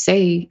you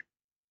say,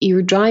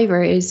 your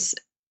driver is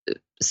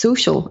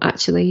social,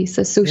 actually. It's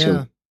a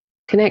social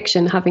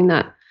connection, having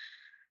that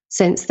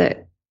sense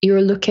that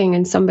you're looking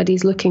and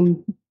somebody's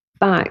looking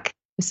back,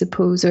 I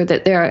suppose, or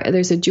that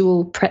there's a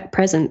dual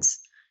presence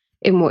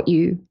in what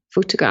you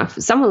photograph.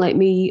 Someone like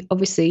me,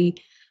 obviously,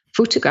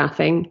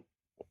 photographing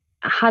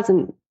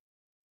hasn't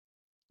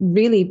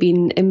really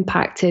been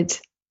impacted.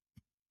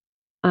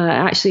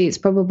 Actually, it's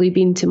probably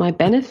been to my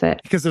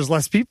benefit. Because there's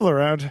less people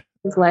around.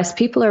 There's less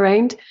people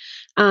around.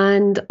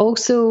 And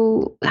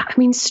also, I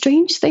mean,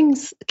 strange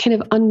things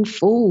kind of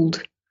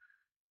unfold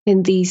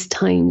in these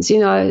times.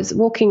 I was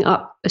walking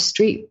up a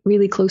street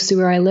really close to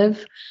where I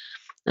live,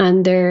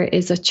 and there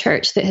is a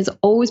church that has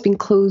always been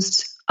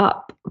closed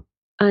up.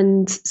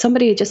 And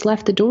somebody had just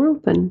left the door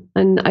open.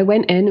 And I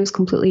went in, it was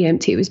completely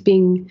empty. It was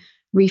being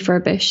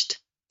refurbished,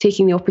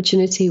 taking the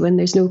opportunity when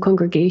there's no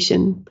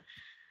congregation.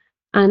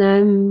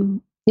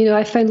 And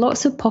I found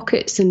lots of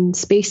pockets and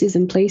spaces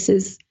and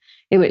places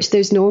in which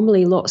there's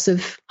normally lots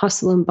of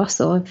hustle and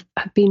bustle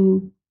have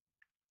been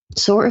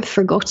sort of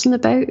forgotten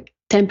about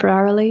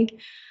temporarily.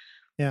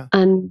 Yeah.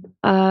 And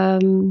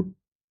in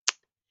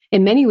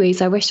many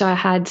ways, I wish I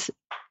had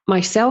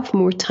myself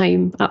more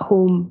time at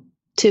home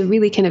to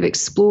really kind of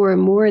explore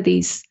more of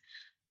these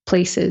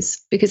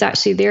places, because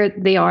actually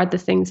they are the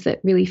things that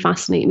really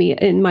fascinate me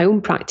in my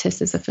own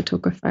practice as a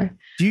photographer.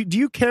 Do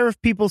you care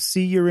if people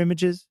see your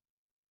images?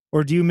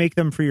 Or do you make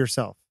them for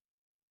yourself?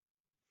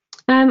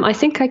 I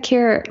think I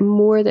care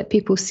more that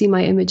people see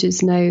my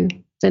images now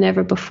than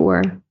ever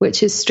before,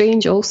 which is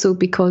strange also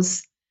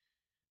because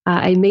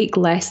I make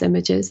less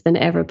images than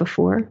ever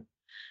before.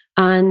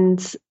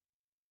 And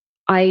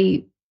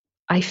I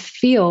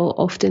feel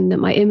often that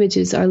my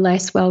images are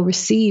less well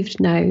received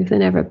now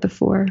than ever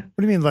before.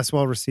 What do you mean less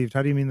well received?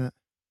 How do you mean that?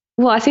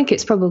 Well, I think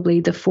it's probably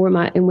the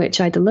format in which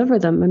I deliver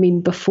them. I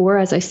mean, before,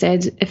 as I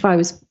said, if I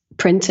was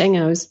printing,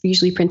 I was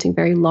usually printing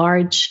very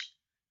large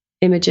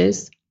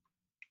images.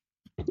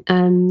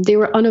 They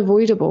were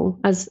unavoidable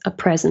as a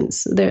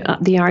presence.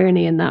 The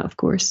irony in that, of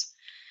course,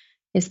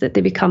 is that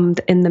they become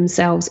in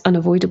themselves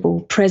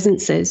unavoidable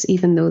presences,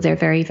 even though they're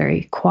very,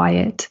 very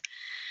quiet.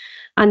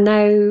 And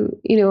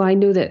now, I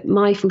know that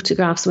my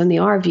photographs, when they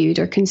are viewed,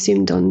 are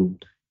consumed on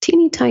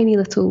teeny tiny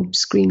little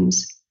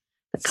screens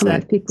that come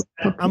out of people's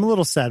pockets. I'm a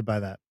little sad by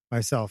that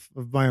myself,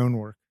 of my own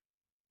work.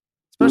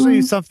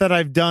 Especially stuff that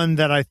I've done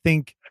that I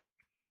think,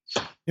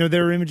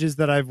 there are images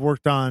that I've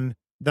worked on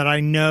that I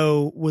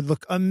know would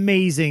look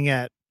amazing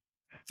at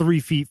 3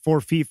 feet,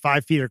 4 feet,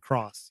 5 feet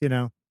across,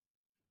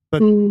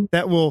 but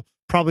that will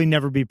probably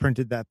never be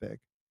printed that big.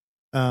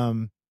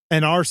 And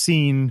are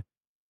seen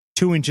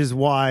 2 inches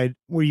wide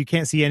where you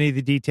can't see any of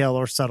the detail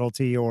or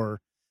subtlety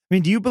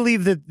do you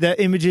believe that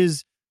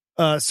images,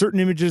 certain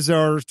images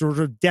are sort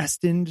of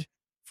destined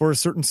for a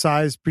certain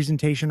size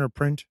presentation or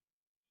print?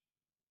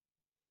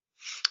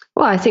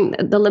 Well, I think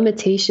the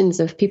limitations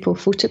of people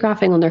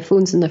photographing on their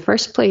phones in the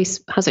first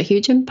place has a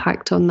huge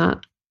impact on that.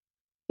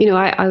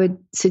 I would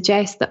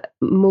suggest that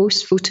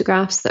most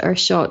photographs that are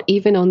shot,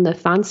 even on the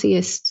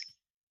fanciest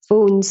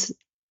phones,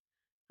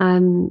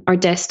 are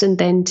destined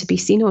then to be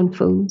seen on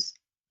phones.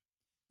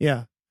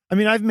 Yeah. I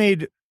mean, I've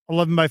made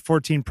 11 by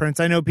 14 prints.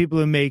 I know people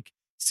who make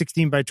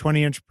 16 by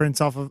 20 inch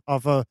prints off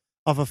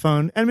a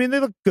phone. I mean, they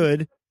look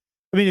good.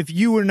 I mean, if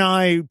you and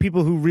I,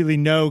 people who really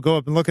know, go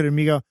up and look at it and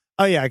you go,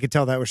 oh yeah, I could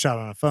tell that was shot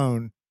on a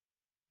phone,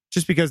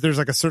 just because there's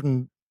like a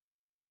certain,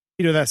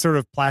 that sort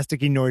of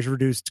plasticky, noise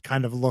reduced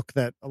kind of look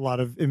that a lot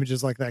of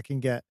images like that can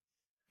get.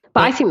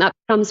 But I think that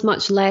becomes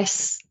much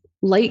less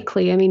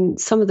likely. I mean,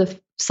 some of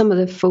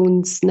the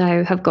phones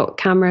now have got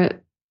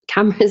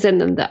cameras in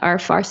them that are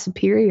far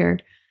superior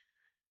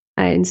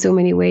in so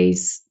many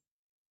ways.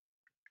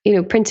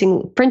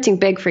 Printing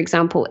big, for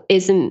example,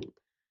 isn't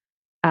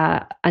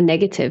a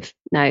negative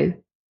now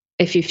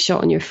if you've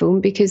shot on your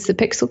phone, because the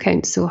pixel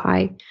count's so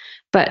high,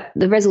 but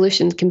the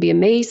resolution can be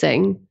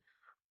amazing.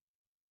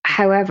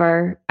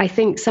 However, I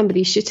think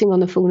somebody shooting on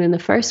the phone in the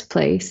first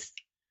place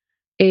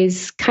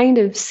is kind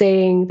of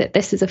saying that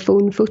this is a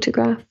phone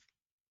photograph.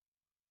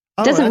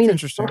 Doesn't mean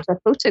it's not a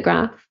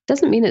photograph.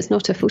 Doesn't mean it's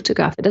not a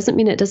photograph. It doesn't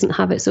mean it doesn't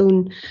have its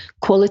own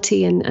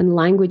quality and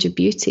language of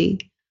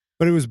beauty.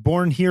 But it was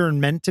born here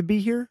and meant to be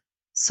here?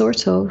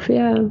 Sort of,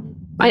 yeah.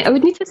 I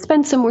would need to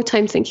spend some more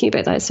time thinking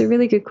about that. It's a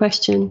really good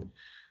question.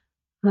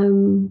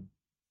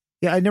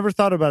 Yeah, I never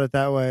thought about it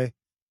that way.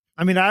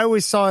 I mean, I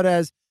always saw it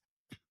as,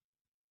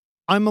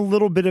 I'm a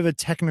little bit of a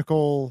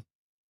technical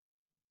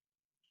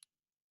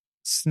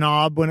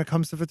snob when it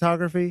comes to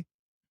photography,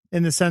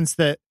 in the sense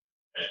that,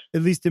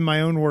 at least in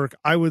my own work,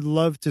 I would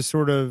love to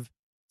sort of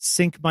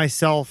sink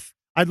myself.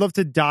 I'd love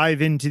to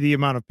dive into the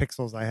amount of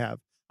pixels I have.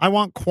 I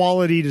want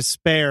quality to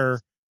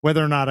spare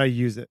whether or not I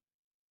use it,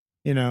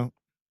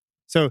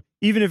 So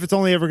even if it's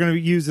only ever going to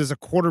be used as a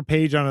quarter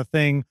page on a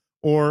thing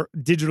or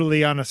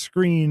digitally on a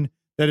screen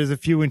that is a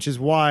few inches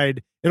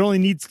wide, it only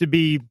needs to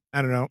be,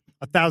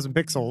 1,000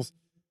 pixels.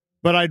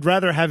 But I'd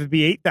rather have it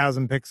be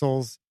 8,000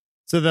 pixels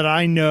so that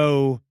I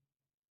know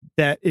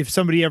that if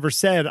somebody ever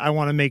said, I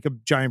want to make a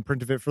giant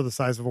print of it for the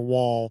size of a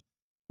wall,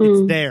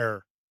 it's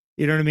there.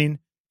 You know what I mean?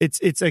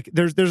 It's like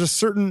there's a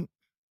certain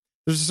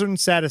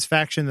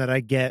satisfaction that I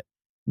get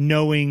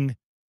knowing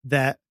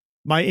that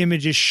my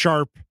image is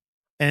sharp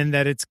and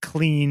that it's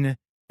clean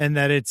and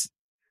that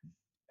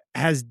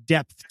has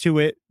depth to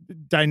it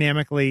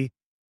dynamic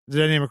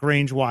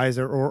range wise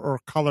or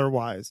color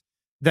wise,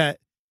 that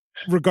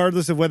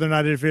regardless of whether or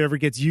not if it ever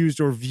gets used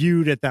or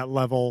viewed at that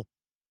level,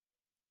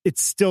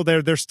 it's still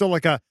there. There's still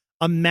like a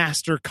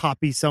master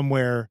copy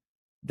somewhere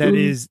that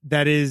is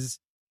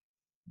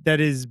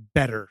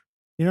better.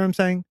 You know what I'm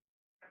saying?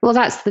 Well,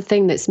 that's the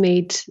thing that's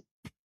made,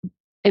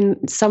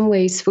 in some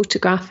ways,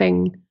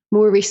 photographing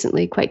more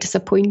recently quite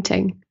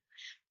disappointing,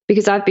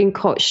 because I've been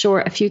caught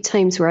short a few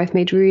times where I've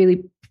made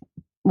really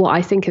what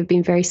I think have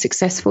been very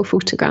successful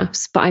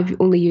photographs, but I've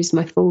only used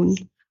my phone.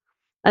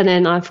 And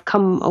then I've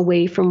come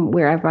away from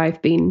wherever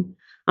I've been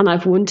and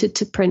I've wanted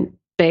to print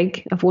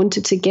big. I've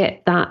wanted to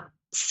get that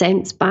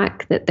sense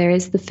back that there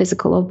is the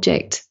physical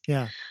object.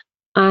 Yeah.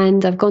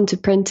 And I've gone to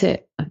print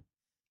it,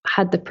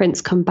 had the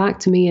prints come back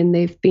to me, and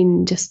they've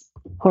been just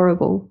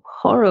horrible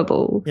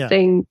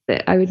things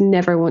that I would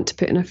never want to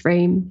put in a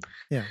frame.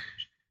 Yeah.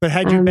 But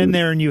had you been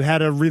there and you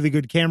had a really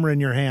good camera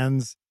in your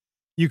hands,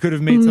 you could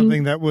have made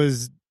something that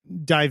was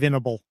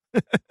dive-inable,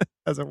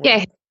 as it were.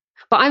 Yeah.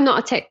 But I'm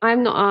not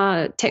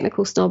a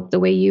technical snob the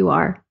way you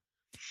are.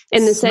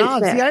 In the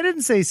sense that, see, I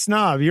didn't say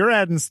snob. You're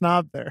adding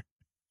snob there.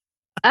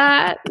 No,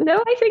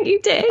 I think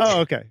you did.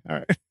 Oh, okay. All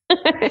right.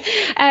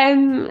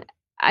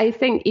 I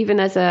think even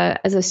as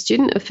a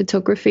student of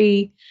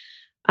photography,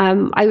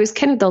 I was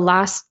kind of the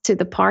last to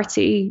the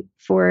party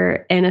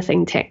for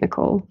anything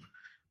technical.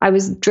 I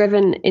was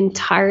driven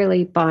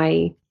entirely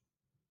by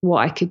what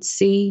I could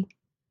see.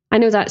 I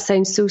know that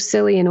sounds so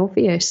silly and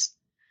obvious,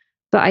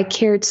 but I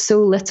cared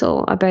so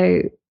little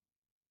about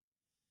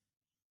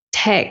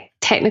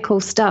technical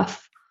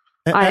stuff.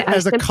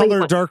 As a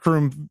color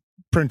darkroom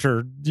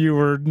printer, you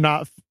were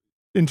not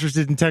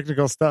interested in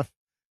technical stuff.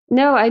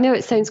 No, I know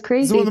it sounds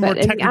crazy. It's one of the more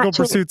technical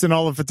pursuits in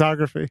all of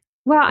photography.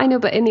 Well, I know,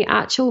 but in the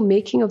actual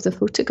making of the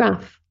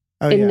photograph,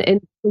 in the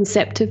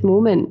inceptive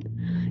moment,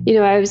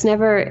 I was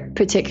never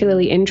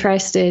particularly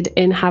interested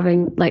in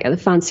having like the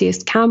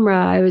fanciest camera.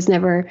 I was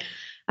never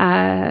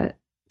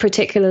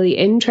particularly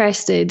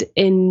interested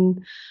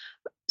in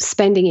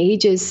spending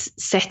ages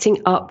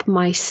setting up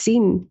my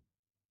scene.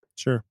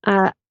 Sure.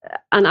 And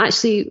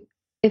actually,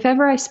 if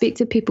ever I speak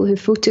to people who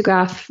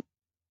photograph,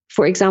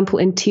 for example,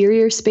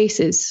 interior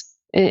spaces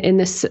in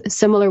this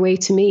similar way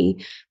to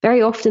me,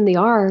 very often they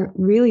are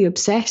really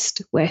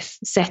obsessed with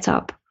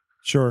setup.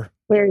 Sure.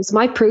 Whereas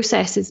my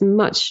process is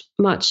much,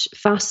 much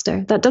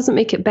faster. That doesn't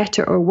make it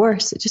better or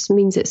worse. It just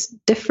means it's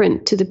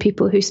different to the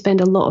people who spend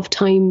a lot of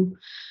time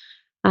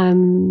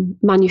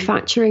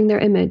manufacturing their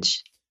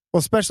image. Well,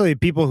 especially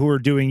people who are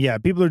doing,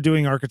 people are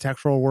doing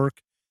architectural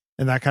work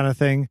and that kind of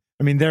thing.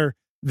 I mean, they're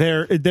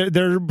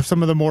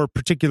some of the more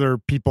particular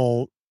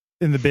people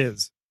in the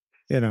biz,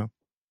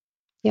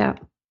 Yeah.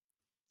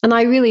 And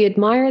I really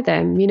admire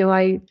them.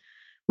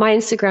 My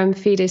Instagram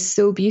feed is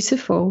so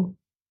beautiful.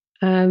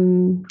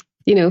 Following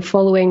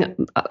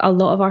a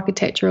lot of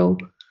architectural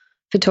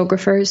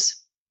photographers,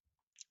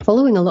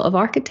 following a lot of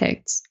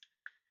architects.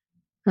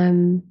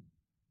 And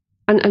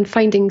and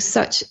finding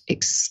such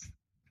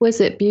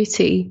exquisite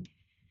beauty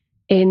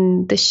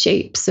in the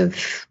shapes of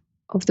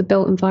the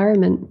built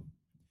environment.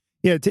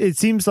 Yeah, it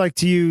seems like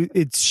to you,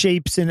 it's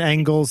shapes and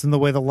angles and the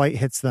way the light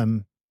hits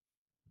them.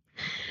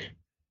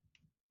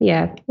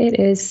 Yeah, it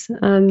is.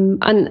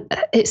 And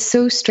it's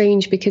so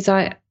strange because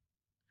I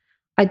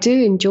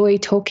do enjoy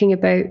talking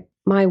about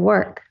my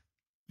work,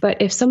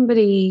 but if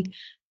somebody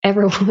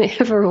ever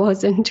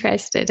was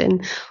interested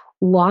in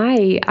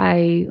why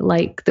I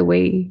like the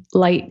way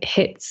light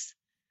hits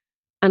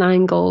an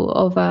angle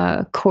of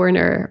a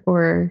corner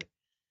or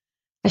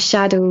a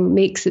shadow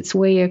makes its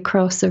way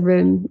across a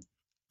room,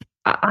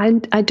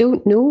 I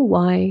don't know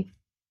why.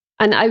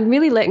 And I'm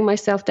really letting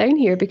myself down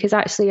here because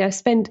actually I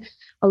spend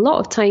a lot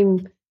of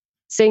time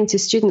saying to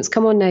students,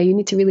 come on now, you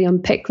need to really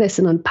unpick this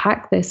and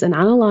unpack this and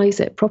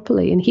analyze it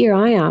properly. And here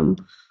I am.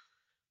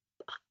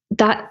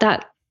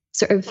 That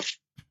sort of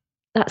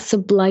that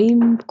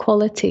sublime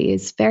quality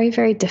is very,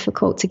 very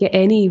difficult to get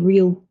any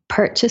real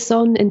purchase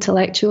on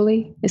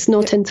intellectually. It's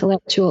not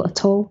intellectual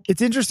at all.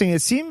 It's interesting.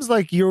 It seems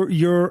like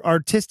your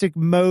artistic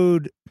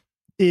mode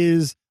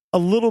is a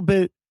little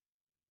bit,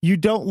 you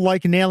don't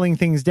like nailing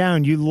things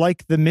down. You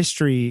like the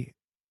mystery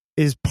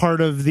is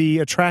part of the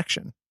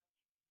attraction.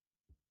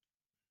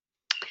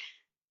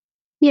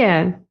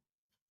 Yeah.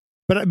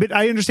 But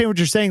I understand what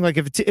you're saying. Like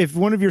if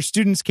one of your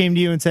students came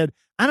to you and said,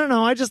 I don't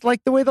know, I just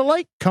like the way the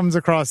light comes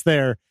across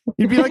there,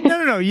 you'd be like,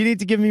 no, you need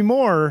to give me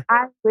more.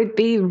 I would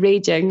be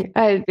raging.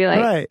 I'd be like,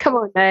 right. Come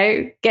on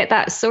now, get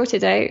that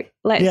sorted out.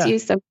 Let's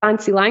use some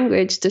fancy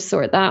language to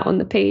sort that on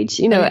the page.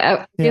 You know,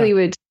 I really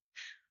would.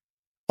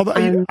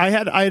 Although I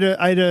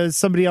had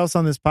somebody else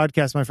on this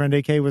podcast. My friend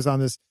AK was on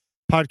this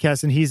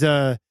podcast, and he's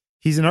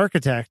an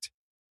architect,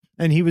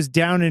 and he was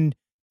down in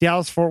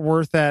Dallas Fort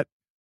Worth at,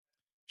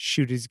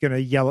 he's going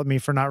to yell at me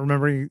for not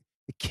remembering,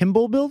 the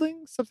Kimball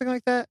Building, something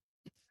like that.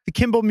 The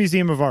Kimball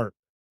Museum of Art.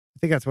 I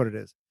think that's what it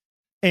is.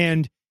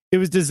 And it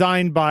was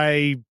designed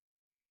by,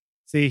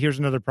 here's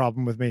another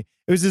problem with me.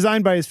 It was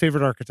designed by his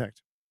favorite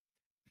architect.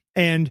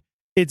 And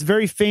it's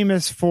very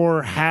famous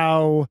for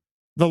how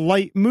the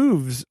light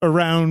moves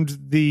around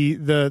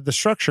the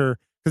structure,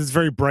 because it's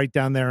very bright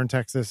down there in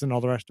Texas and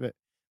all the rest of it.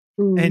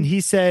 And he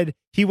said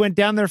he went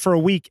down there for a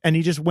week and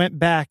he just went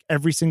back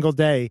every single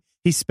day.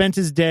 He spent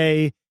his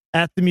day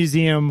at the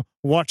museum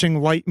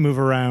watching light move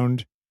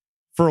around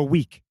for a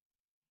week.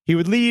 He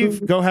would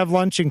leave, go have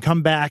lunch, and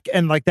come back,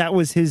 and like that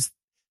was his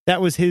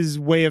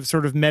way of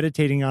sort of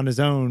meditating on his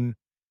own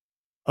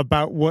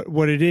about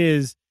what it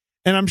is.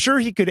 And I'm sure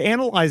he could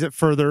analyze it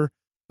further,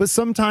 but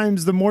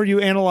sometimes the more you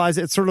analyze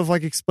it, it's sort of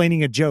like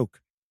explaining a joke.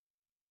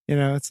 You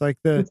know, it's like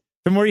the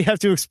more you have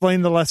to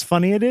explain, the less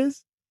funny it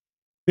is.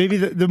 Maybe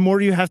the more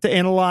you have to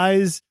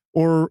analyze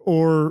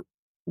or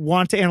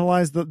want to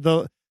analyze,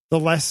 the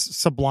less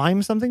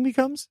sublime something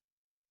becomes.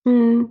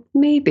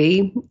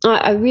 Maybe.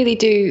 I really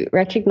do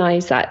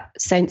recognize that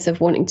sense of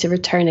wanting to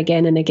return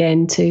again and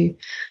again to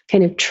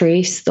kind of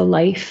trace the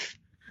life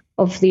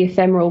of the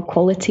ephemeral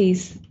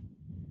qualities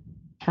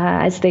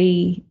as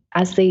they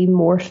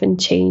morph and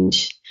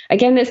change.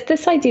 Again, it's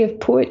this idea of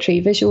poetry,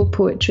 visual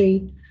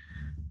poetry.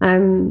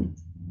 In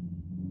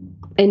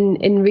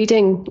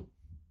reading,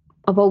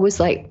 I've always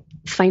liked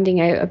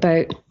finding out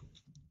about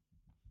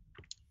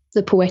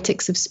the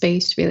poetics of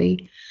space,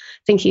 really.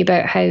 Thinking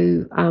about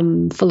how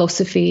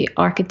philosophy,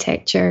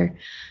 architecture,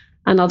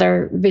 and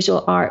other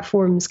visual art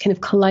forms kind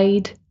of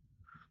collide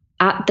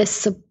at this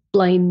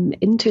sublime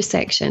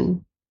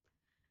intersection.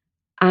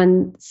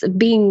 And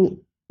being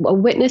a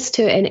witness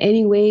to it in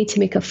any way, to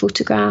make a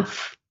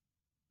photograph,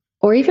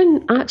 or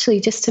even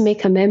actually just to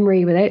make a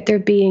memory without there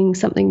being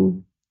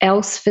something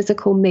else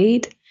physical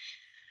made,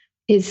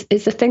 is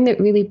the thing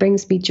that really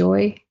brings me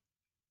joy.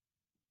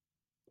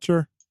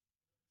 Sure.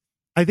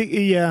 I think,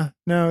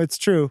 it's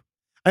true.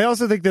 I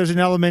also think there's an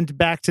element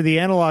back to the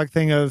analog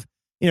thing of,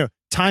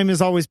 time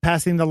is always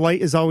passing. The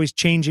light is always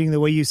changing. The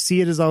way you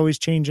see it is always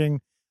changing.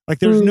 Like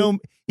there's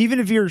even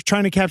if you're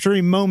trying to capture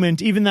a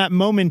moment, even that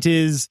moment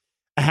is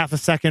a half a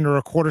second or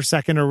a quarter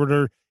second or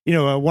whatever, a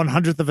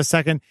 100th of a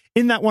second.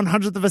 In that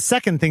 100th of a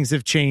second, things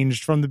have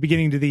changed from the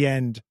beginning to the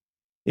end,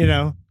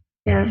 Yeah.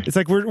 It's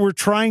like we're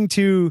trying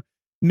to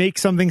make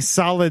something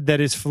solid that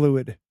is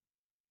fluid.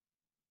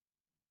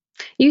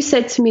 You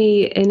said to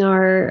me in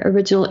our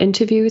original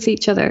interview with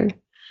each other,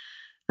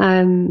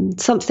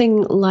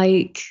 something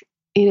like,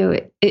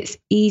 it's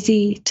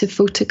easy to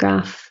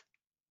photograph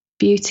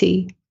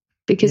beauty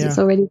because it's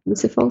already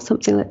beautiful,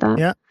 something like that.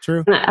 Yeah,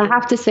 true. And I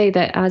have to say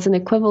that as an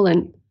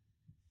equivalent,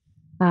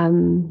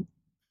 an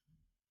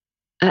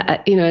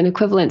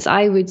equivalence,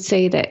 I would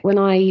say that when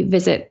I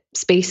visit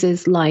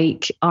spaces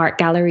like art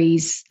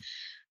galleries,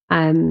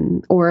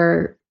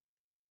 or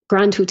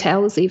grand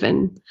hotels,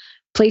 even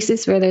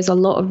places where there's a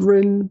lot of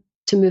room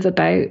to move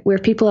about, where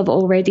people have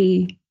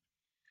already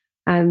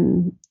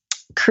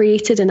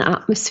created an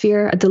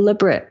atmosphere, a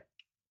deliberate.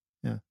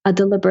 They've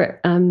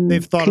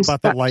thought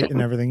about the light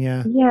and everything.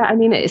 Yeah. Yeah. I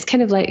mean, it's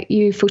kind of like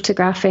you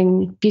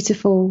photographing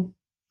beautiful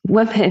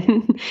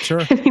women.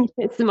 Sure. I mean,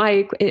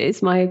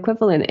 it's my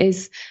equivalent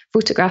is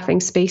photographing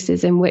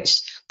spaces in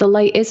which the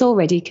light is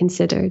already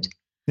considered.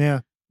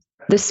 Yeah.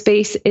 The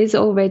space is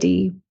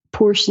already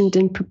portioned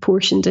and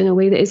proportioned in a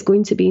way that is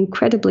going to be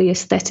incredibly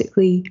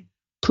aesthetically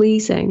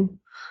pleasing.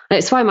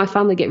 It's why my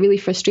family get really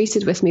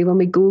frustrated with me when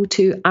we go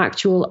to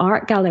actual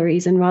art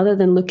galleries, and rather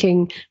than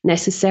looking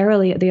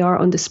necessarily at the art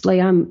on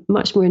display, I'm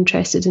much more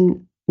interested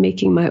in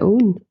making my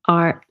own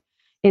art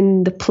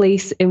in the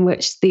place in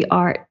which the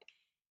art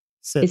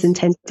is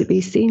intended to be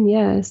seen.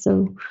 Yeah,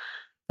 so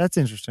that's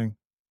interesting.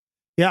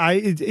 Yeah,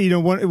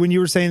 when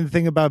you were saying the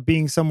thing about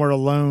being somewhere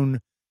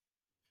alone,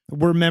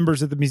 we're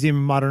members of the Museum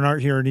of Modern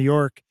Art here in New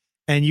York,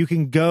 and you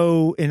can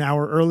go an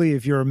hour early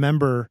if you're a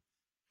member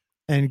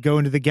and go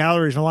into the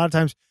galleries. And a lot of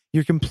times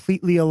you're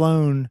completely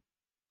alone,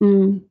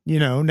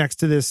 next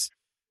to this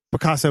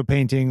Picasso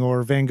painting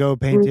or Van Gogh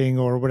painting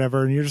or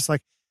whatever. And you're just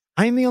like,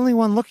 I'm the only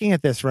one looking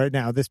at this right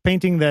now. This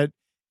painting that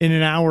in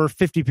an hour,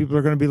 50 people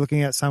are going to be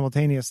looking at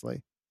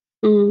simultaneously.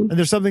 And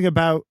there's something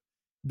about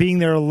being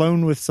there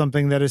alone with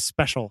something that is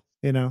special,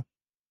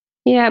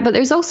 Yeah, but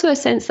there's also a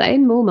sense that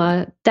in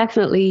MoMA,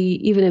 definitely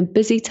even in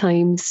busy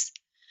times,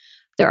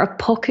 there are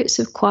pockets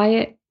of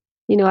quiet.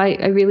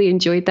 I really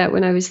enjoyed that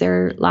when I was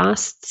there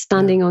last,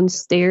 standing on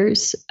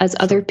stairs as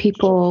other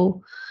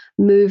people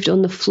moved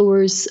on the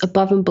floors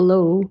above and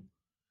below,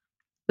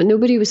 but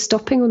nobody was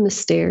stopping on the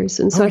stairs.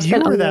 And so you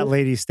were that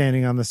lady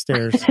standing on the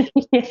stairs.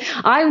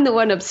 I'm the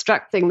one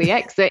obstructing the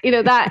exit.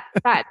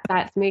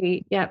 That's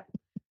me. Yep.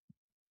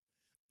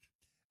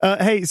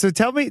 Hey, so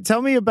tell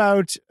me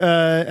about,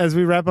 as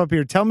we wrap up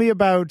here, tell me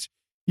about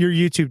your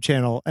YouTube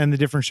channel and the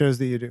different shows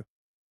that you do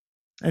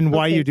and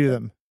why you do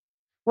them.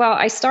 Well,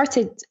 I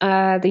started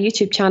the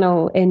YouTube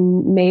channel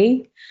in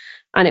May,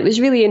 and it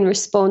was really in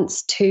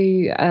response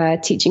to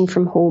teaching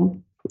from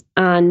home.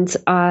 And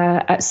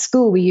at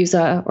school, we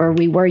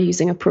were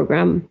using a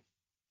program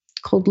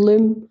called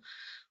Loom,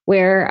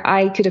 where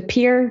I could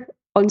appear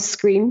on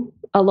screen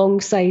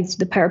alongside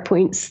the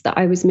PowerPoints that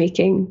I was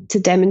making to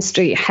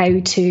demonstrate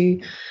how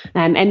to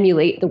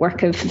emulate the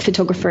work of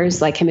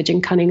photographers like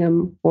Imogen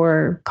Cunningham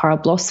or Karl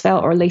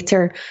Blossfeldt, or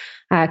later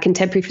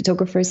contemporary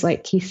photographers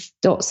like Keith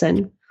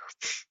Dotson.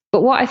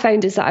 But what I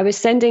found is that I was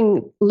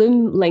sending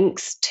Loom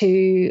links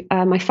to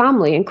my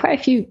family, and quite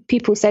a few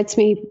people said to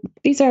me,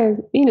 these are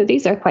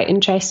quite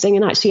interesting.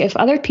 And actually, if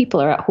other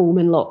people are at home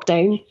in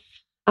lockdown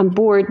and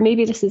bored,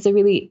 maybe this is a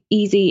really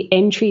easy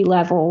entry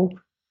level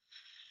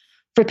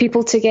for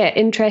people to get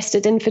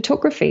interested in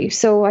photography.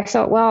 So I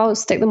thought, well, I'll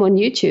stick them on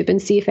YouTube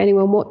and see if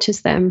anyone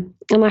watches them.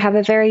 And I have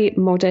a very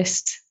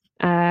modest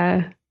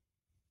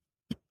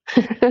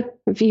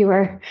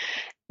viewer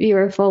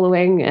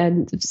following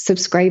and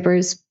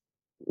subscribers.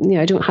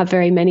 I don't have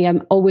very many.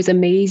 I'm always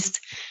amazed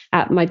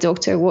at my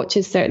daughter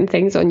watches certain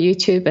things on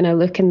YouTube, and I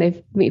look and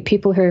they've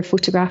people who are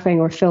photographing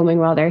or filming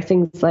while there are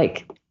things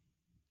like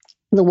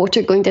the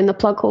water going down the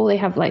plug hole. They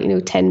have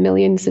 10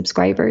 million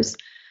subscribers,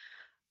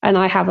 and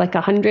I have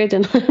 100,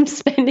 and I'm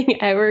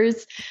spending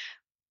hours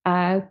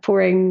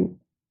pouring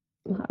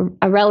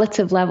a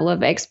relative level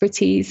of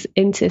expertise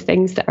into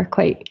things that are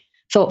quite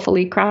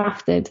thoughtfully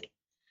crafted.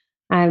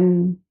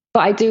 But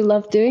I do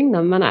love doing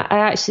them. And I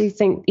actually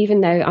think even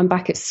now I'm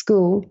back at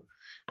school,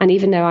 and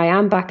even though I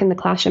am back in the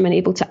classroom and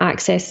able to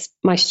access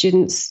my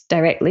students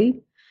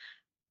directly,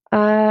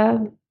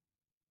 I've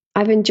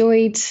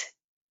enjoyed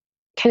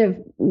kind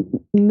of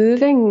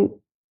moving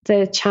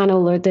the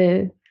channel or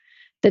the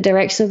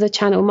direction of the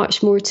channel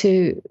much more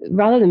to,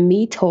 rather than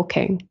me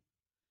talking,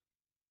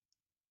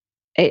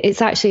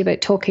 it's actually about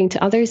talking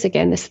to others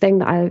again. This thing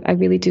that I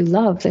really do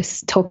love,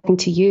 this talking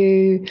to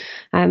you,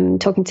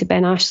 talking to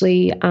Ben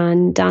Ashley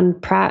and Dan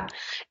Pratt.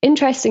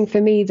 Interesting for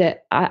me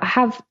that I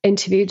have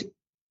interviewed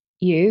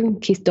you,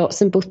 Keith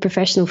Dotson, both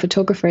professional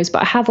photographers,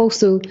 but I have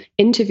also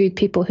interviewed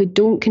people who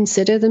don't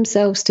consider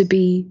themselves to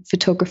be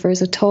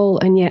photographers at all,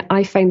 and yet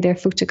I find their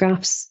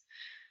photographs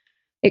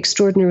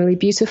extraordinarily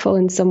beautiful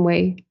in some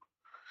way.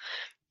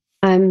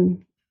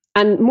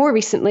 And more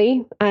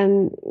recently,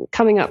 and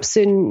coming up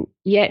soon,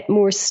 yet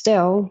more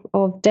still,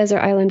 of Desert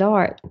Island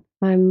Art,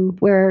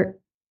 where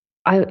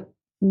I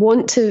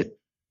want to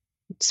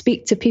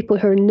speak to people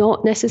who are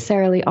not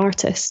necessarily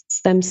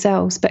artists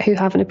themselves, but who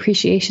have an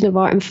appreciation of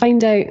art, and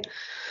find out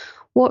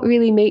what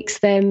really makes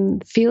them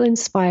feel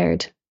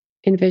inspired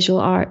in visual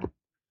art.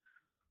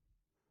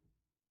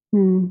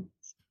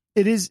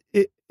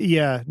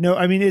 Yeah. No,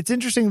 I mean, it's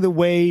interesting the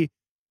way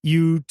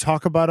you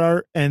talk about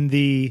art and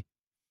the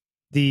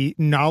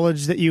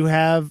knowledge that you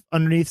have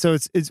underneath. So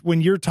it's when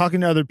you're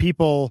talking to other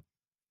people,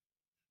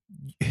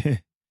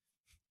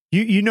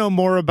 you know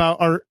more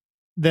about art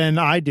than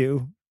I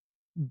do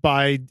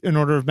by an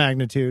order of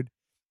magnitude.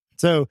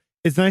 So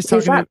it's nice talking.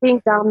 Is that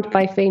being damned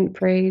by faint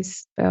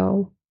praise,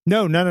 Bill?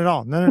 No, none at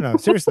all. No.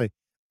 Seriously.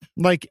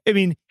 I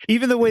mean,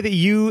 even the way that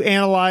you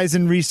analyze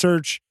and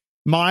research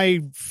my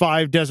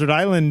 5 desert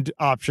island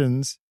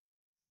options,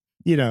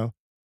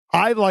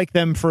 I like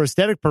them for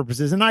aesthetic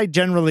purposes, and I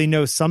generally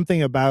know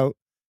something about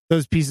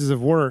those pieces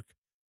of work,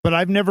 but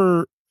I've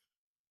never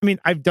I mean,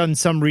 I've done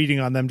some reading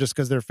on them just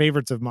because they're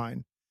favorites of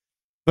mine,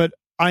 but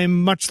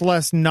I'm much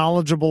less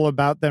knowledgeable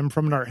about them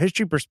from an art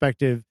history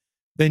perspective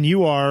than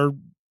you are,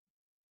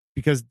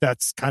 because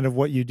that's kind of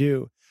what you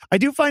do. I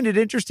do find it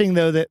interesting,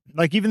 though, that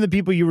like even the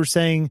people you were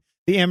saying,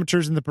 the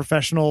amateurs and the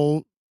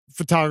professional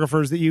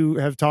photographers that you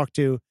have talked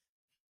to,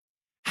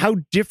 how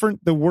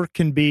different the work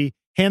can be.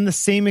 Hand the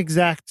same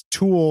exact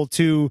tool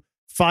to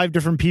 5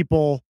 different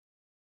people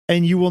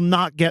and you will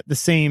not get the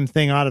same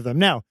thing out of them.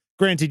 Now,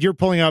 granted, you're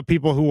pulling out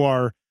people who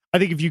are, I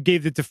think if you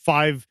gave it to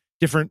 5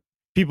 different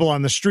people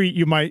on the street,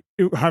 you might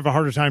have a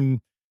harder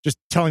time just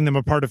telling them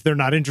apart if they're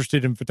not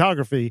interested in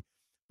photography.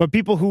 But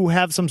people who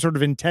have some sort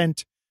of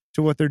intent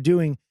to what they're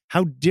doing,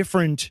 how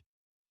differently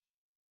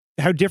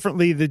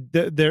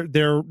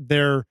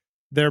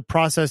their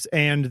process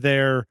and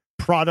their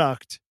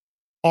product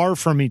are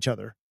from each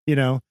other. You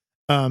know,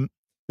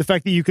 the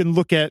fact that you can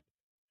look at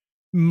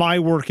my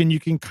work and you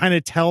can kind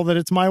of tell that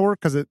it's my work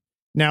because it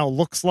now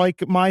looks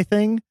like my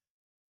thing,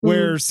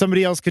 where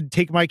somebody else could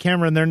take my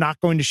camera and they're not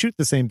going to shoot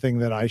the same thing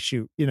that I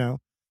shoot, you know,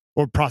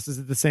 or process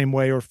it the same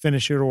way or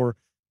finish it or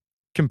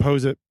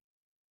compose it.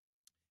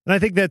 And I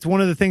think that's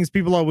one of the things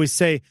people always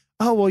say,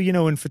 oh, well, you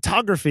know, in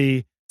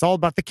photography, it's all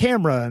about the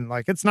camera and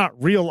like, it's not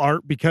real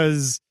art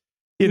because,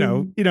 you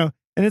know,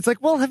 and it's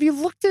like, well, have you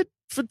looked at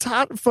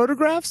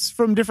photographs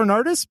from different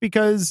artists?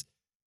 Because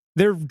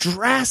they're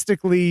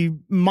drastically,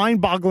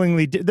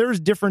 mind-bogglingly, they're as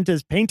different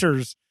as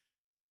paintings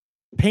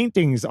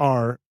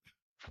are,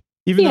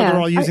 even though they're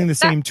all using the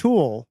same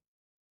tool.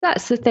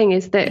 That's the thing,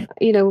 is that,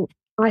 you know,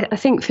 I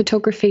think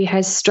photography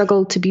has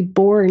struggled to be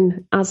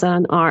born as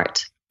an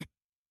art.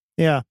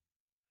 Yeah.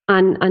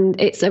 And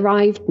it's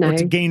arrived now. Or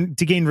to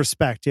gain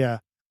respect, yeah.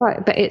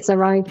 Right, but it's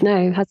arrived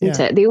now, hasn't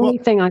it? The only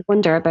thing I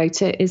wonder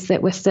about it is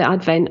that with the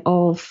advent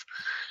of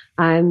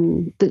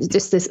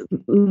just this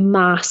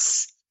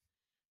mass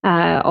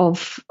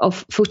of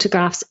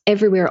photographs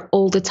everywhere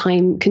all the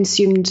time,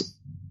 consumed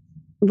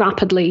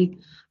rapidly,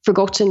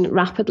 forgotten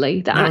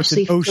rapidly, that now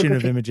actually it's an ocean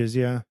of images,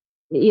 yeah.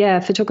 Yeah,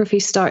 photography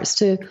starts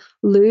to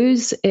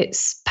lose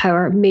its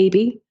power,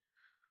 maybe.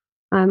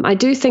 I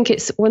do think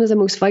it's one of the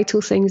most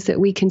vital things that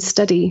we can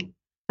study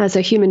as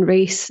a human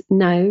race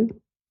now.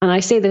 And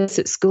I say this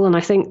at school, and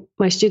I think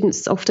my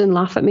students often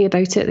laugh at me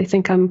about it. They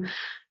think I'm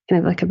kind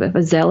of like a bit of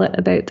a zealot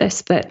about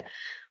this, but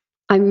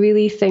I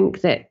really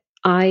think that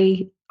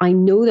I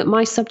know that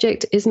my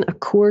subject isn't a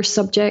core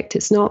subject.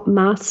 It's not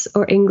maths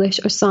or English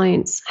or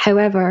science.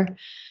 However,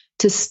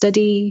 to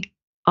study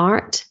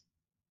art,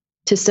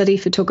 to study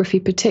photography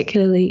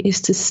particularly,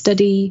 is to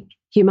study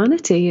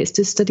humanity. It's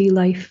to study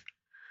life.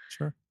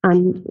 Sure.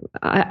 And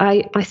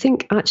I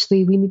think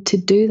actually we need to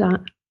do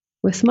that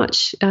with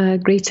much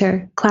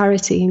greater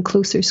clarity and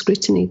closer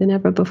scrutiny than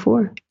ever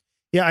before.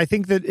 Yeah, I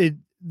think that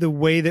the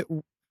way that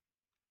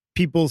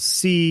people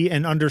see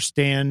and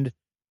understand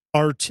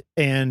art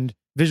and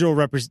visual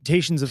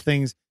representations of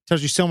things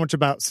tells you so much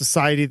about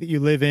society that you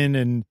live in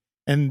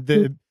and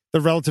the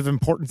relative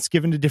importance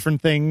given to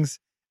different things.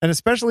 And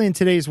especially in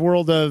today's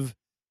world of,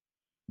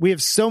 we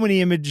have so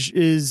many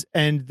images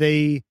and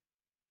they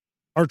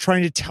are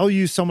trying to tell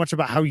you so much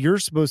about how you're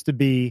supposed to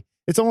be.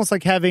 It's almost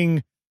like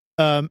having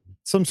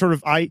some sort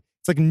of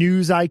it's like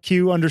news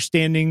IQ,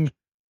 understanding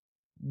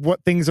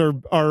what things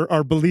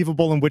are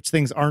believable and which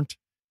things aren't,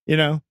 you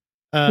know?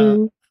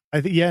 I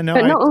think,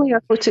 But not only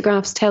are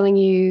photographs telling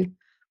you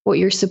what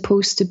you're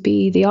supposed to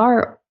be, they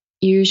are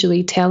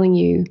usually telling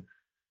you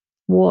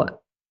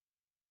what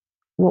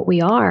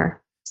we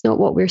are. It's not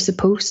what we're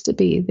supposed to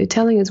be. They're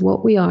telling us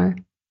what we are.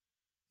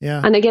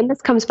 Yeah. And again,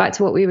 this comes back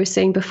to what we were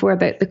saying before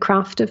about the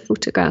craft of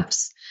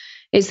photographs,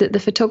 is that the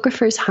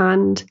photographer's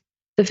hand,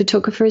 the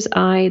photographer's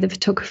eye, the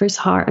photographer's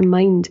heart and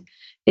mind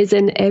is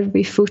in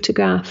every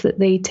photograph that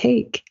they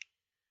take.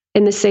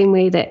 In the same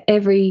way that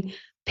every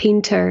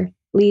painter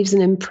leaves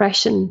an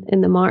impression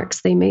in the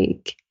marks they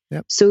make.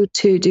 Yep. So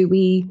too do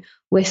we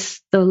with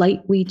the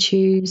light we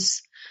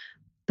choose,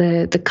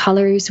 the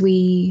colors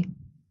we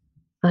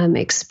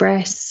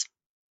express.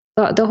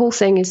 But the whole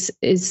thing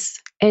is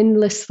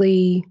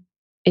endlessly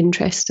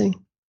interesting.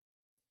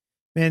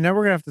 Man, now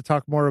we're gonna have to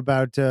talk more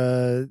about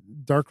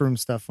darkroom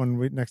stuff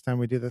next time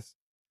we do this.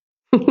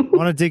 I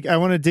want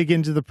to dig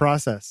into the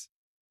process.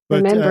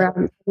 But, remember,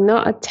 I'm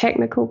not a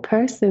technical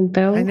person,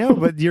 Bill. I know,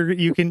 but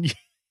you can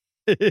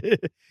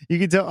you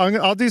can tell.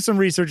 I'll do some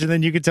research and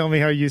then you can tell me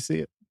how you see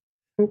it.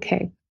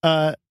 Okay.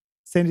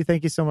 Sandy,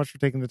 thank you so much for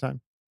taking the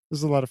time.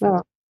 This was a lot of fun.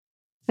 Well,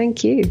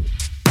 thank you.